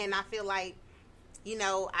 And I feel like you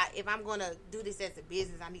know, if I'm going to do this as a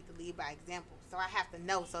business, I need to lead by example. So I have to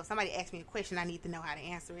know. So if somebody asks me a question, I need to know how to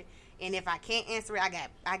answer it. And if I can't answer it,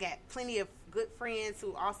 I got plenty of good friends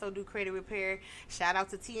who also do credit repair. Shout out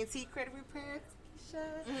to TNT Credit Repair.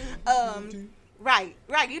 Right.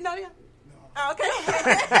 You know them? No. Okay.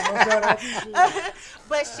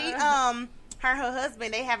 But she, her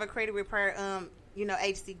husband, they have a credit repair, you know,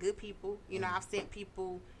 agency. Good people. You know, I've sent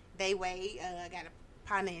people they way. I got a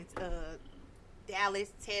partner in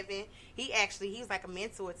Dallas, Tevin. He's like a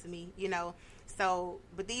mentor to me, you know. So,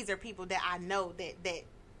 but these are people that I know that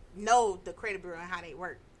know the credit bureau and how they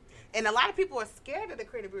work. And a lot of people are scared of the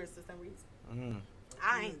credit bureaus for some reason.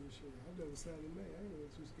 I ain't. I dealt with Sally Mae. I ain't really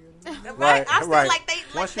too scared of them. Right. I feel like they.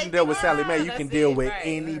 Once you deal with Sally Mae, you can deal with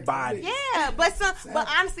anybody. Yeah, but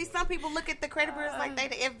honestly, some people look at the credit bureaus like they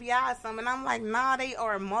the FBI or something, and I'm like, nah, they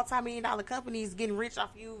are multi-million-dollar companies getting rich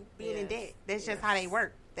off you being in debt. That's just how they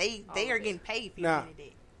work. They are getting paid for being in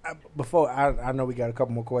debt. Before I know we got a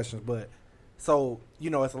couple more questions, but so you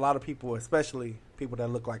know, it's a lot of people, especially people that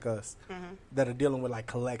look like us, that are dealing with like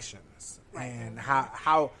collections and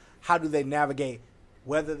how do they navigate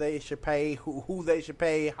whether they should pay, who they should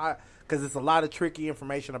pay, because it's a lot of tricky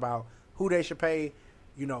information about who they should pay,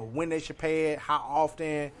 you know, when they should pay it, how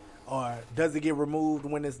often, or does it get removed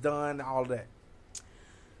when it's done, all that.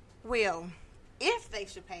 Well, if they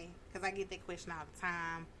should pay, because I get that question all the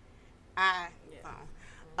time, I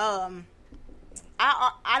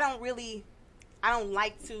don't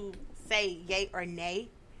like to say yay or nay.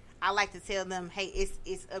 I like to tell them, hey,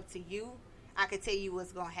 it's up to you. I can tell you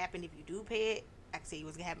what's going to happen if you do pay it. I can tell you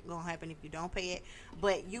what's going to happen if you don't pay it.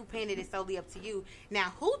 But you paying it is solely up to you.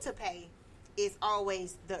 Now, who to pay is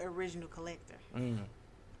always the original collector.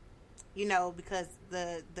 You know, because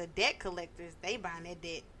the debt collectors, they buying that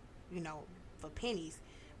debt, you know, for pennies.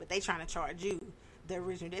 But they trying to charge you the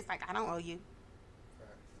original. It's like, I don't owe you.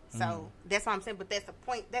 So that's what I'm saying. But that's a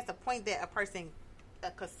point that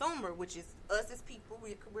a consumer, which is us as people,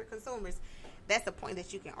 we're consumers, that's a point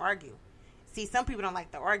that you can argue. See, some people don't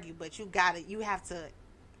like to argue, but you have to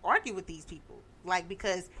argue with these people, like,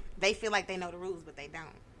 because they feel like they know the rules, but they don't.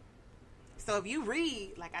 So if you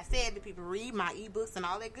read, like I said, the people read my ebooks and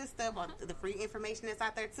all that good stuff, or the free information that's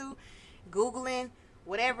out there too, Googling,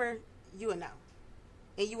 whatever, you will know.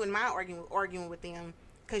 And you wouldn't mind arguing with them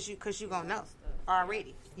because you gonna know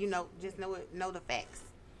already. You know, just know the facts.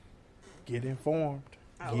 Get informed.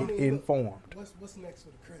 Get informed. What's next for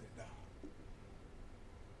the credit, though?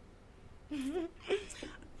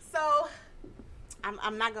 So,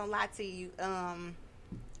 I'm not gonna lie to you,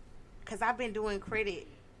 because I've been doing credit.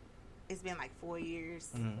 It's been like 4 years,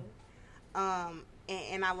 and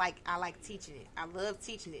I like teaching it. I love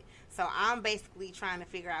teaching it. So I'm basically trying to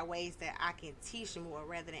figure out ways that I can teach more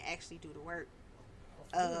rather than actually do the work.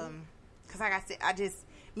 Because like I said,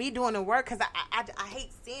 me doing the work, because I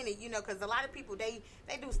hate seeing it, you know, because a lot of people, they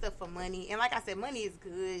do stuff for money. And like I said, money is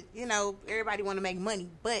good. You know, everybody want to make money.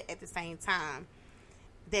 But at the same time,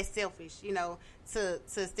 that's selfish, you know, to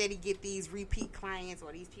steady get these repeat clients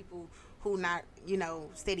or these people who not, you know,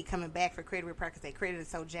 steady coming back for credit repair because their credit is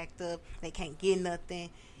so jacked up. They can't get nothing,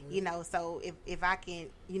 you know. So if I can,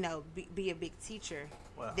 you know, be a big teacher,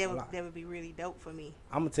 that would be really dope for me.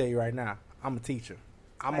 I'm going to tell you right now, I'm a teacher.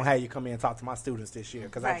 I'm going to have you come in and talk to my students this year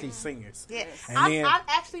because I teach seniors. Yeah. I've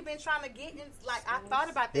actually been trying to get in, like, I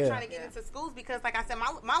thought about that, trying to get into schools because, like I said,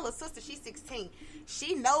 my little sister, she's 16.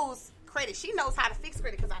 She knows credit. She knows how to fix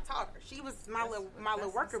credit because I taught her. She was my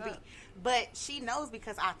little worker bee. But she knows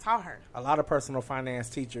because I taught her. A lot of personal finance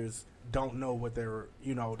teachers don't know what they're,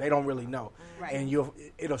 you know, they don't really know. Right. And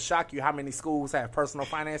it'll shock you how many schools have personal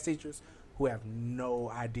finance teachers who have no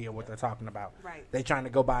idea what they're talking about. Right. They're trying to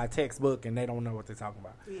go buy a textbook and they don't know what they're talking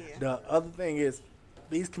about. Yeah. The other thing is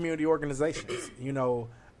these community organizations, you know,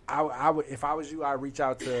 I would, if I was you, I'd reach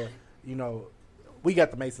out to, you know, we got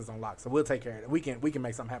the Masons on lock, so we'll take care of it. We can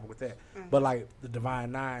make something happen with that. But like the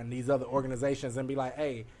Divine Nine, these other organizations, and be like,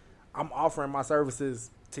 hey, I'm offering my services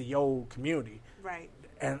to your community. Right.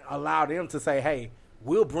 And allow them to say, hey,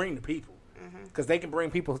 we'll bring the people. Because they can bring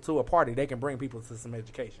people to a party. They can bring people to some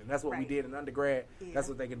education. That's what we did in undergrad. Yeah. That's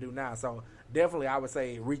what they can do now. So definitely I would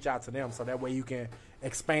say reach out to them so that way you can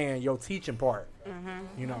expand your teaching part,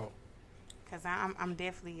 you know. Because I'm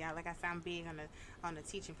definitely, like I said, I'm big on the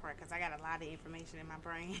teaching part because I got a lot of information in my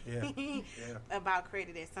brain about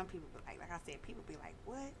credit that some people, like I said, people be like,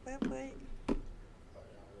 what? I agree. I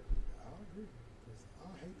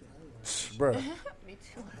hate that. Bro, me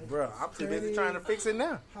too. Bro, I'm too busy trying to fix it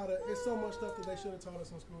now. There's so much stuff that they should have taught us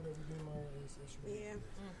in school that we didn't learn. Yeah.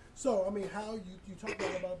 So, I mean, how you talk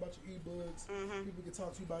about your ebooks. People can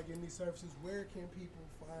talk to you about getting these services. Where can people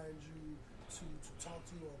find you to talk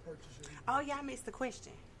to you or purchase your ebook? Oh yeah, I missed the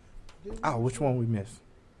question. Oh, which one we missed?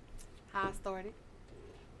 How I started.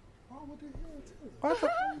 Oh, what the hell? Too?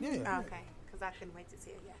 Yeah. Okay, because I couldn't wait to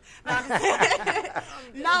tell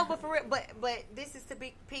you. No, but for real, but this is to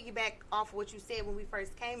be piggyback off of what you said when we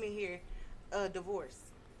first came in here. Divorce.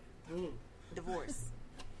 Divorce.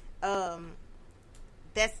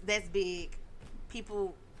 That's big.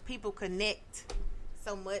 People connect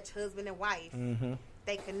so much, husband and wife. Mm-hmm.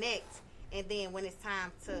 They connect, and then when it's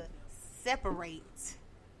time to separate,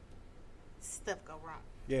 stuff go wrong.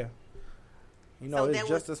 Yeah. You know, so it's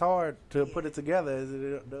just as hard to put it together as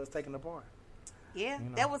it does taking it apart. Yeah, you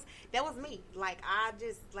know. that was me. Like I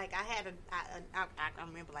just I had I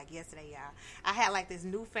remember like yesterday, y'all. I had like this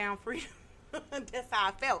newfound freedom. That's how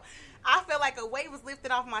I felt. I felt like a weight was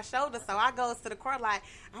lifted off my shoulders. So I goes to the car like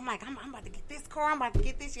I'm about to get this car. I'm about to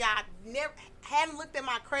get this. Y'all hadn't looked at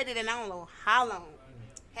my credit in I don't know how long.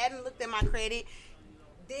 Hadn't looked at my credit.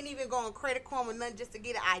 Didn't even go on Credit Karma nothing just to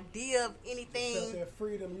get an idea of anything. Just that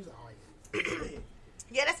freedom. You like,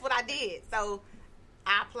 yeah, that's what I did. So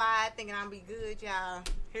I applied thinking I'd be good, y'all.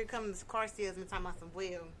 Here comes this car salesman talking about some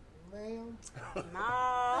ma'am.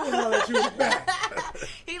 No.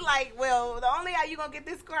 He like, well, the only how you gonna get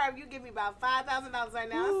this car if you give me about $5,000 right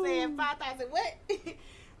now. I'm saying 5,000 what?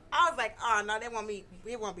 I was like, oh no, that won't be.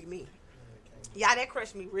 It won't be me. Yeah, that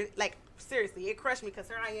crushed me. Really, like seriously, it crushed me because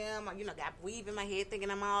here I am. Got weave in my head, thinking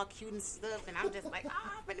I'm all cute and stuff, and I'm just like,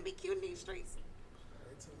 I'm gonna be cute in these streets.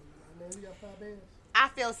 I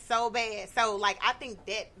feel so bad. So like, I think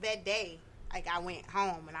that day, like I went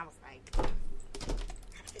home and I was like, I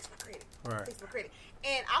gotta fix my credit. Right. Fix my credit.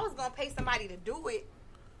 And I was gonna pay somebody to do it,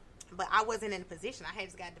 but I wasn't in a position. I had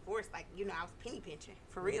just got divorced. Like, I was penny pinching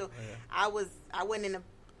for real. Yeah. I wasn't in a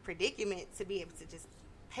predicament to be able to just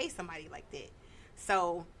pay somebody like that.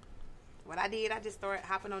 So what I did, I just started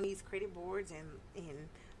hopping on these credit boards and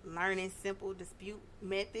learning simple dispute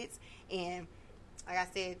methods. And like I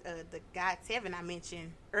said, the guy Tevin I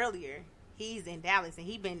mentioned earlier, he's in Dallas and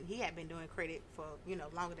he had been doing credit for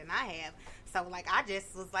longer than I have. So like I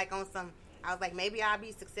just was like on some. I was like, maybe I'll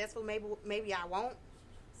be successful, maybe I won't.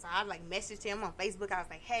 So I like messaged him on Facebook. I was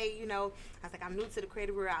like, hey, I was like, I'm new to the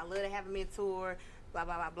credit bureau. I love to have a mentor. Blah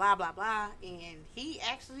blah blah blah blah blah. And he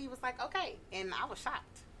actually was like, okay. And I was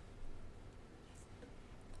shocked.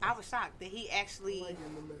 That he actually.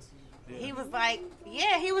 He was like,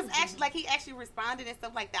 yeah, he was actually like, he actually responded and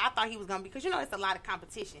stuff like that. I thought he was going to be, because, it's a lot of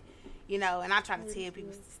competition, and I try to tell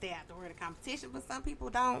people to stay out the word of competition, but some people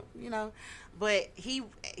don't, but he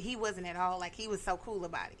wasn't at all. Like, he was so cool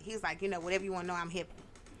about it. He was like, whatever you want to know, I'm hip.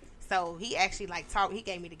 So he actually like talked, he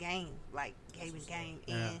gave me the game, like gave me the game.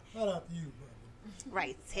 And shout out to you, brother.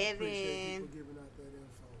 Right, Tevin.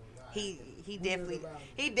 He definitely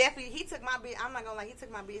took my business. I'm not gonna lie, he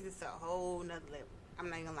took my business to a whole nother level. I'm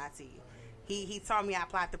not gonna lie to you. He taught me I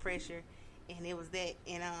applied the pressure, and it was that.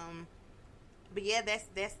 And but yeah, that's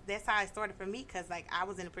how it started for me. Cause like I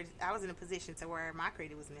was in a position to where my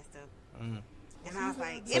credit was messed up, and I was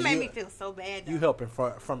like, it made me feel so bad. Though. You helping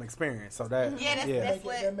from experience, so that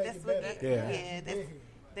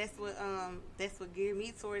that's what geared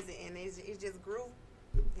me towards it, and it just grew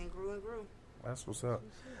and grew and grew. That's what's up.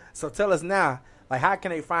 So tell us now, like, how can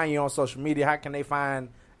they find you on social media? How can they find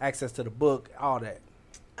access to the book, all that?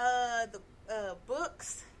 The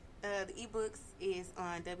books, the ebooks is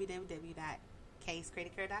on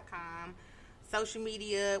www.casecreditcare.com. Social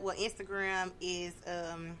media, Instagram is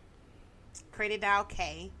Credit Doll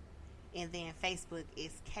K, and then Facebook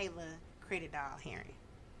is Kayla Credit Doll Herring.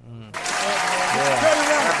 Get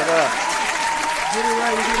it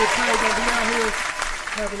right and get it tight. Gonna be out here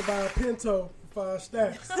having to buy a Pinto for 5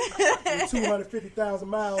 stacks with 250,000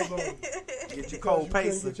 miles on it. Get your cold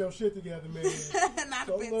pace. Get your shit together, man.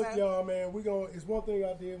 So look, y'all, man, it's one thing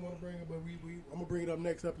I did want to bring up, but I'm gonna bring it up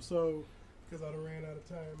next episode because I done ran out of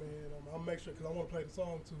time, man. I'll make sure because I want to play the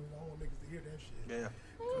song too, and I want niggas to hear that shit. Yeah.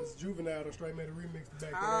 Because Juvenile done straight made a remix to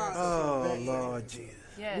back Oh Lord Jesus.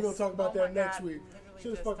 Yes. We're gonna talk about that next week.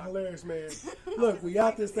 Shit is fucking hilarious, man. Look, we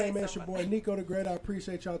out this thing, man. It's your boy Nico the Great. I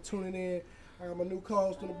appreciate y'all tuning in. I got my new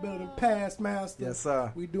co-host in the building, Past Master. Yes,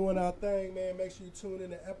 sir. We doing our thing, man. Make sure you tune in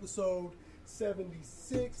to episode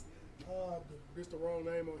 76. This the wrong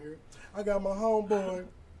name on here. I got my homeboy,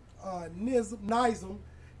 Nizam.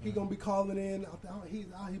 He gonna be calling in. He's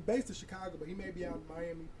based in Chicago, but he may be out in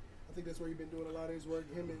Miami. I think that's where he's been doing a lot of his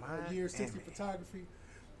work. Him and Year 60 Photography.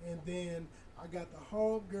 And then I got the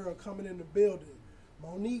home girl coming in the building,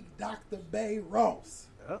 Monique Dr. Bay Ross.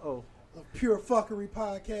 Uh-oh. Of Pure Fuckery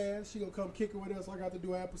Podcast. She gonna come kick it with us. I got to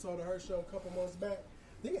do an episode of her show a couple months back.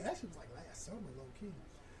 I think it actually was like last summer, low key.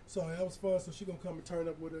 So that was fun. So she gonna come and turn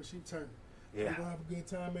up with us. She turned. Yeah. We're going to have a good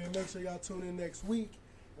time, man. Make sure y'all tune in next week.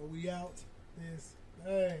 And we out this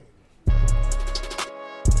thing.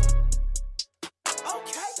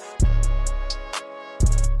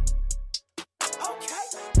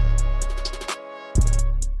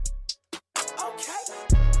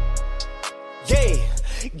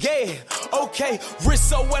 Yeah, okay, wrist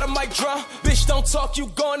so wet I might drown. Bitch, don't talk, you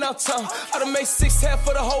going out town. I done made 6 half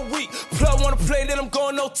for the whole week. Plug wanna play, then I'm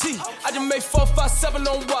going OT. I just made 4, 5, 7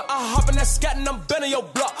 on what? I hop in that scat and I'm bending your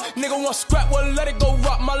block. Nigga want scrap, well let it go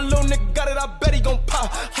rock. My little nigga got it, I bet he gon'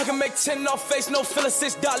 pop. I can make 10 off face, no feeling.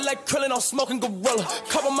 6 dot like Krillin on smoking gorilla.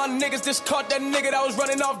 Couple my niggas just caught that nigga that was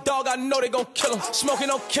running off dog. I know they gon' kill him. Smoking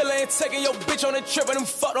on killer and taking your bitch on the trip and them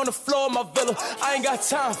fucked on the floor of my villa. I ain't got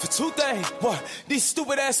time for 2 things. What? These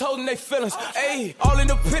stupid ass holding they feelings. Ayy, all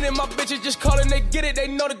independent, my bitches just calling, they get it. They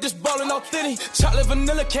know that this ballin' authentic. Chocolate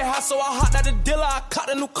vanilla can't hide, so I hopped out the dealer. I caught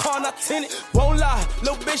a new car and I tinted. Won't lie,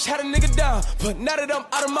 little bitch had a nigga down. But now that I'm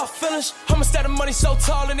out of my feelings, I'ma stack the money so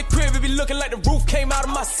tall in the crib, it be looking like the roof came out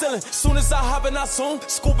of my ceiling. Soon as I hop in, I zoom,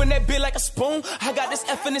 scooping that bit like a spoon. I got this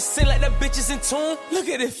F in the sin like that bitch is in tune. Look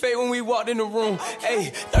at it fade when we walked in the room.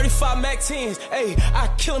 Ayy, 35 Mac 10s. Ayy, I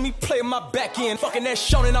killing me playing my back end. Fucking that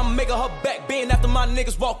Shonen, I'm making her back bend. After my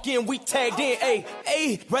niggas walk in, we tagged in.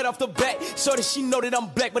 Ayy, right off the bat, so that she know that I'm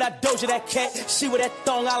black, but I doja that cat. She with that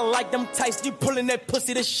thong, I like them tights. You pulling that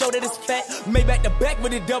pussy to show that it's fat. Made back the back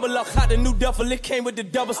with the double up, hot the new duffel, it came with the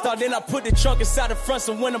double star. Then I put the trunk inside the front,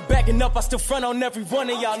 so when I'm backing up, I still front on every one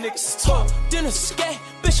of y'all niggas. Talk, dinner, scat,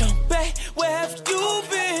 bitch, I'm back. Where have you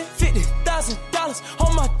been? $50,000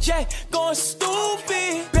 on my jack, going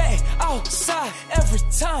stupid. Back outside every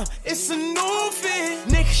time, it's a new fit.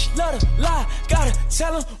 Niggas love to lie, gotta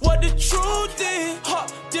tell them what the truth is.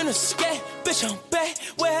 Hot dinner, scat, bitch, I'm back.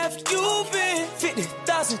 Where have you been?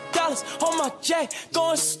 $50,000 on my jack,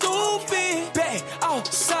 going stupid. Back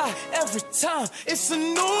outside every time, it's a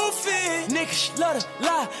new fit. Niggas love to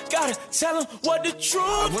lie, gotta tell them what the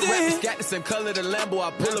truth is. Got the same color the Lambo,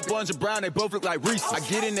 I pull a bunch of brown, they both look like Reese. I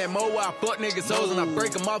get in that mo, I fuck niggas hoes, and I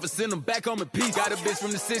break them off and send them back home in peace. Got a bitch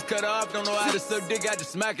from the 6 cut off, don't know how to suck dick, I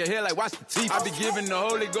just smack her hair like watch the teeth. I be giving the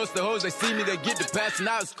Holy Ghost to hoes, they see me, they get the passion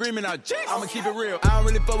out, screaming out, Jeez. I'ma keep it real, I don't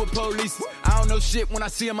really fuck with police. I don't know shit when I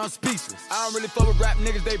see them, I'm speechless. I don't really fuck with rap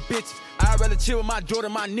niggas, they bitches. I'd rather chill with my daughter,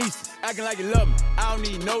 my nieces. Acting like you love me, I don't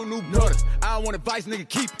need no new brothers. I don't want advice, nigga,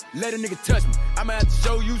 keep it, let a nigga touch me. I'ma have to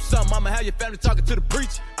show you something, I'ma have your family talking to the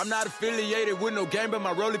preacher. I'm not affiliated with no game, but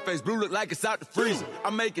my rolling face blue look like it's out the freezer.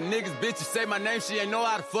 I'm making niggas bitches say my name, she ain't know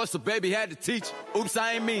how to fuck, so baby had to teach her. Oops,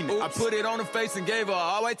 I ain't mean it. I put it on her face and gave her a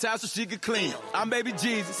all-white towel so she could clean it. I'm baby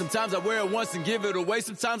Jesus, sometimes I wear it once and give it away,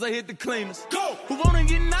 sometimes I hit the cleaners. Go! Who wanna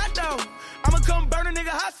get knocked out? I'ma come burn a nigga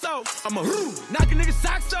hot sauce. I'ma knock a nigga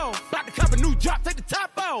socks off. About to cop a new drop, take the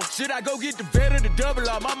top off. Should I go get the bed or the double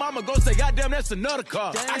R? My mama gon' say, goddamn, that's another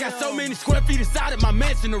car. Damn. I got so many square feet inside of my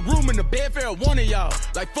mansion, the room and the bed for one of y'all.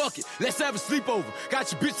 Like, fuck it, let's have a sleepover.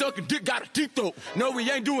 Got your bitch sucking dick, got a deep throat. No, we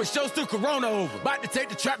ain't doing shows till Corona over. About to take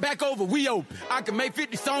the trap back over, we open. I can make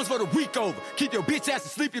 50 songs for the week over. Keep your bitch ass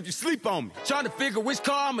asleep if you sleep on me. Trying to figure which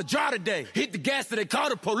car I'ma drive today. Hit the gas so they call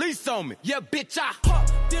the police on me. Yeah, bitch, I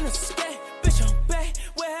hopped in a skate. Bitch, I'm back.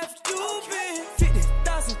 Where have you been?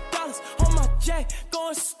 $50,000 on my jack,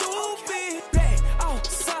 going stupid. Back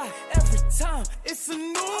outside every time, it's a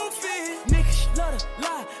new fit. Niggas love to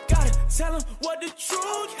lie, gotta tell them what the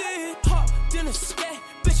truth is. Hopped in a skate,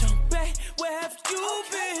 bitch, I'm back. Where have you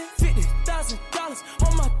been? $50,000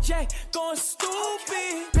 on my jack, going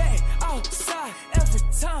stupid. Back outside every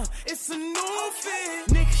time, it's a new fit.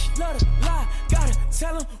 Niggas love to lie, gotta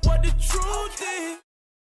tell them what the truth is.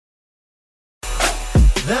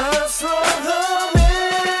 That's from the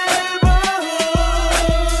neighborhood.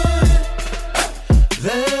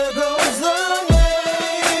 There goes the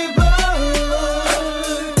neighborhood.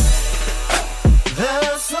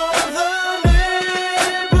 That's from the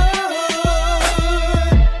neighborhood.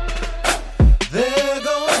 There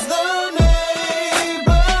goes the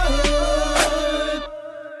neighborhood.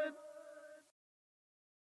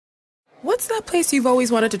 What's that place you've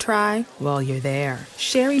always wanted to try? Well, you're there.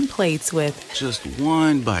 Sharing plates with just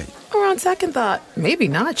one bite. Or on second thought, maybe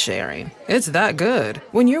not sharing. It's that good.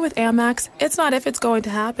 When you're with Amex, it's not if it's going to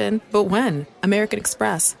happen, but when. American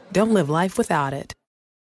Express. Don't live life without it.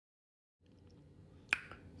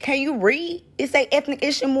 Can you read? It say Ethnic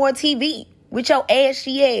Issue More TV with your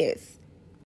ashy ass.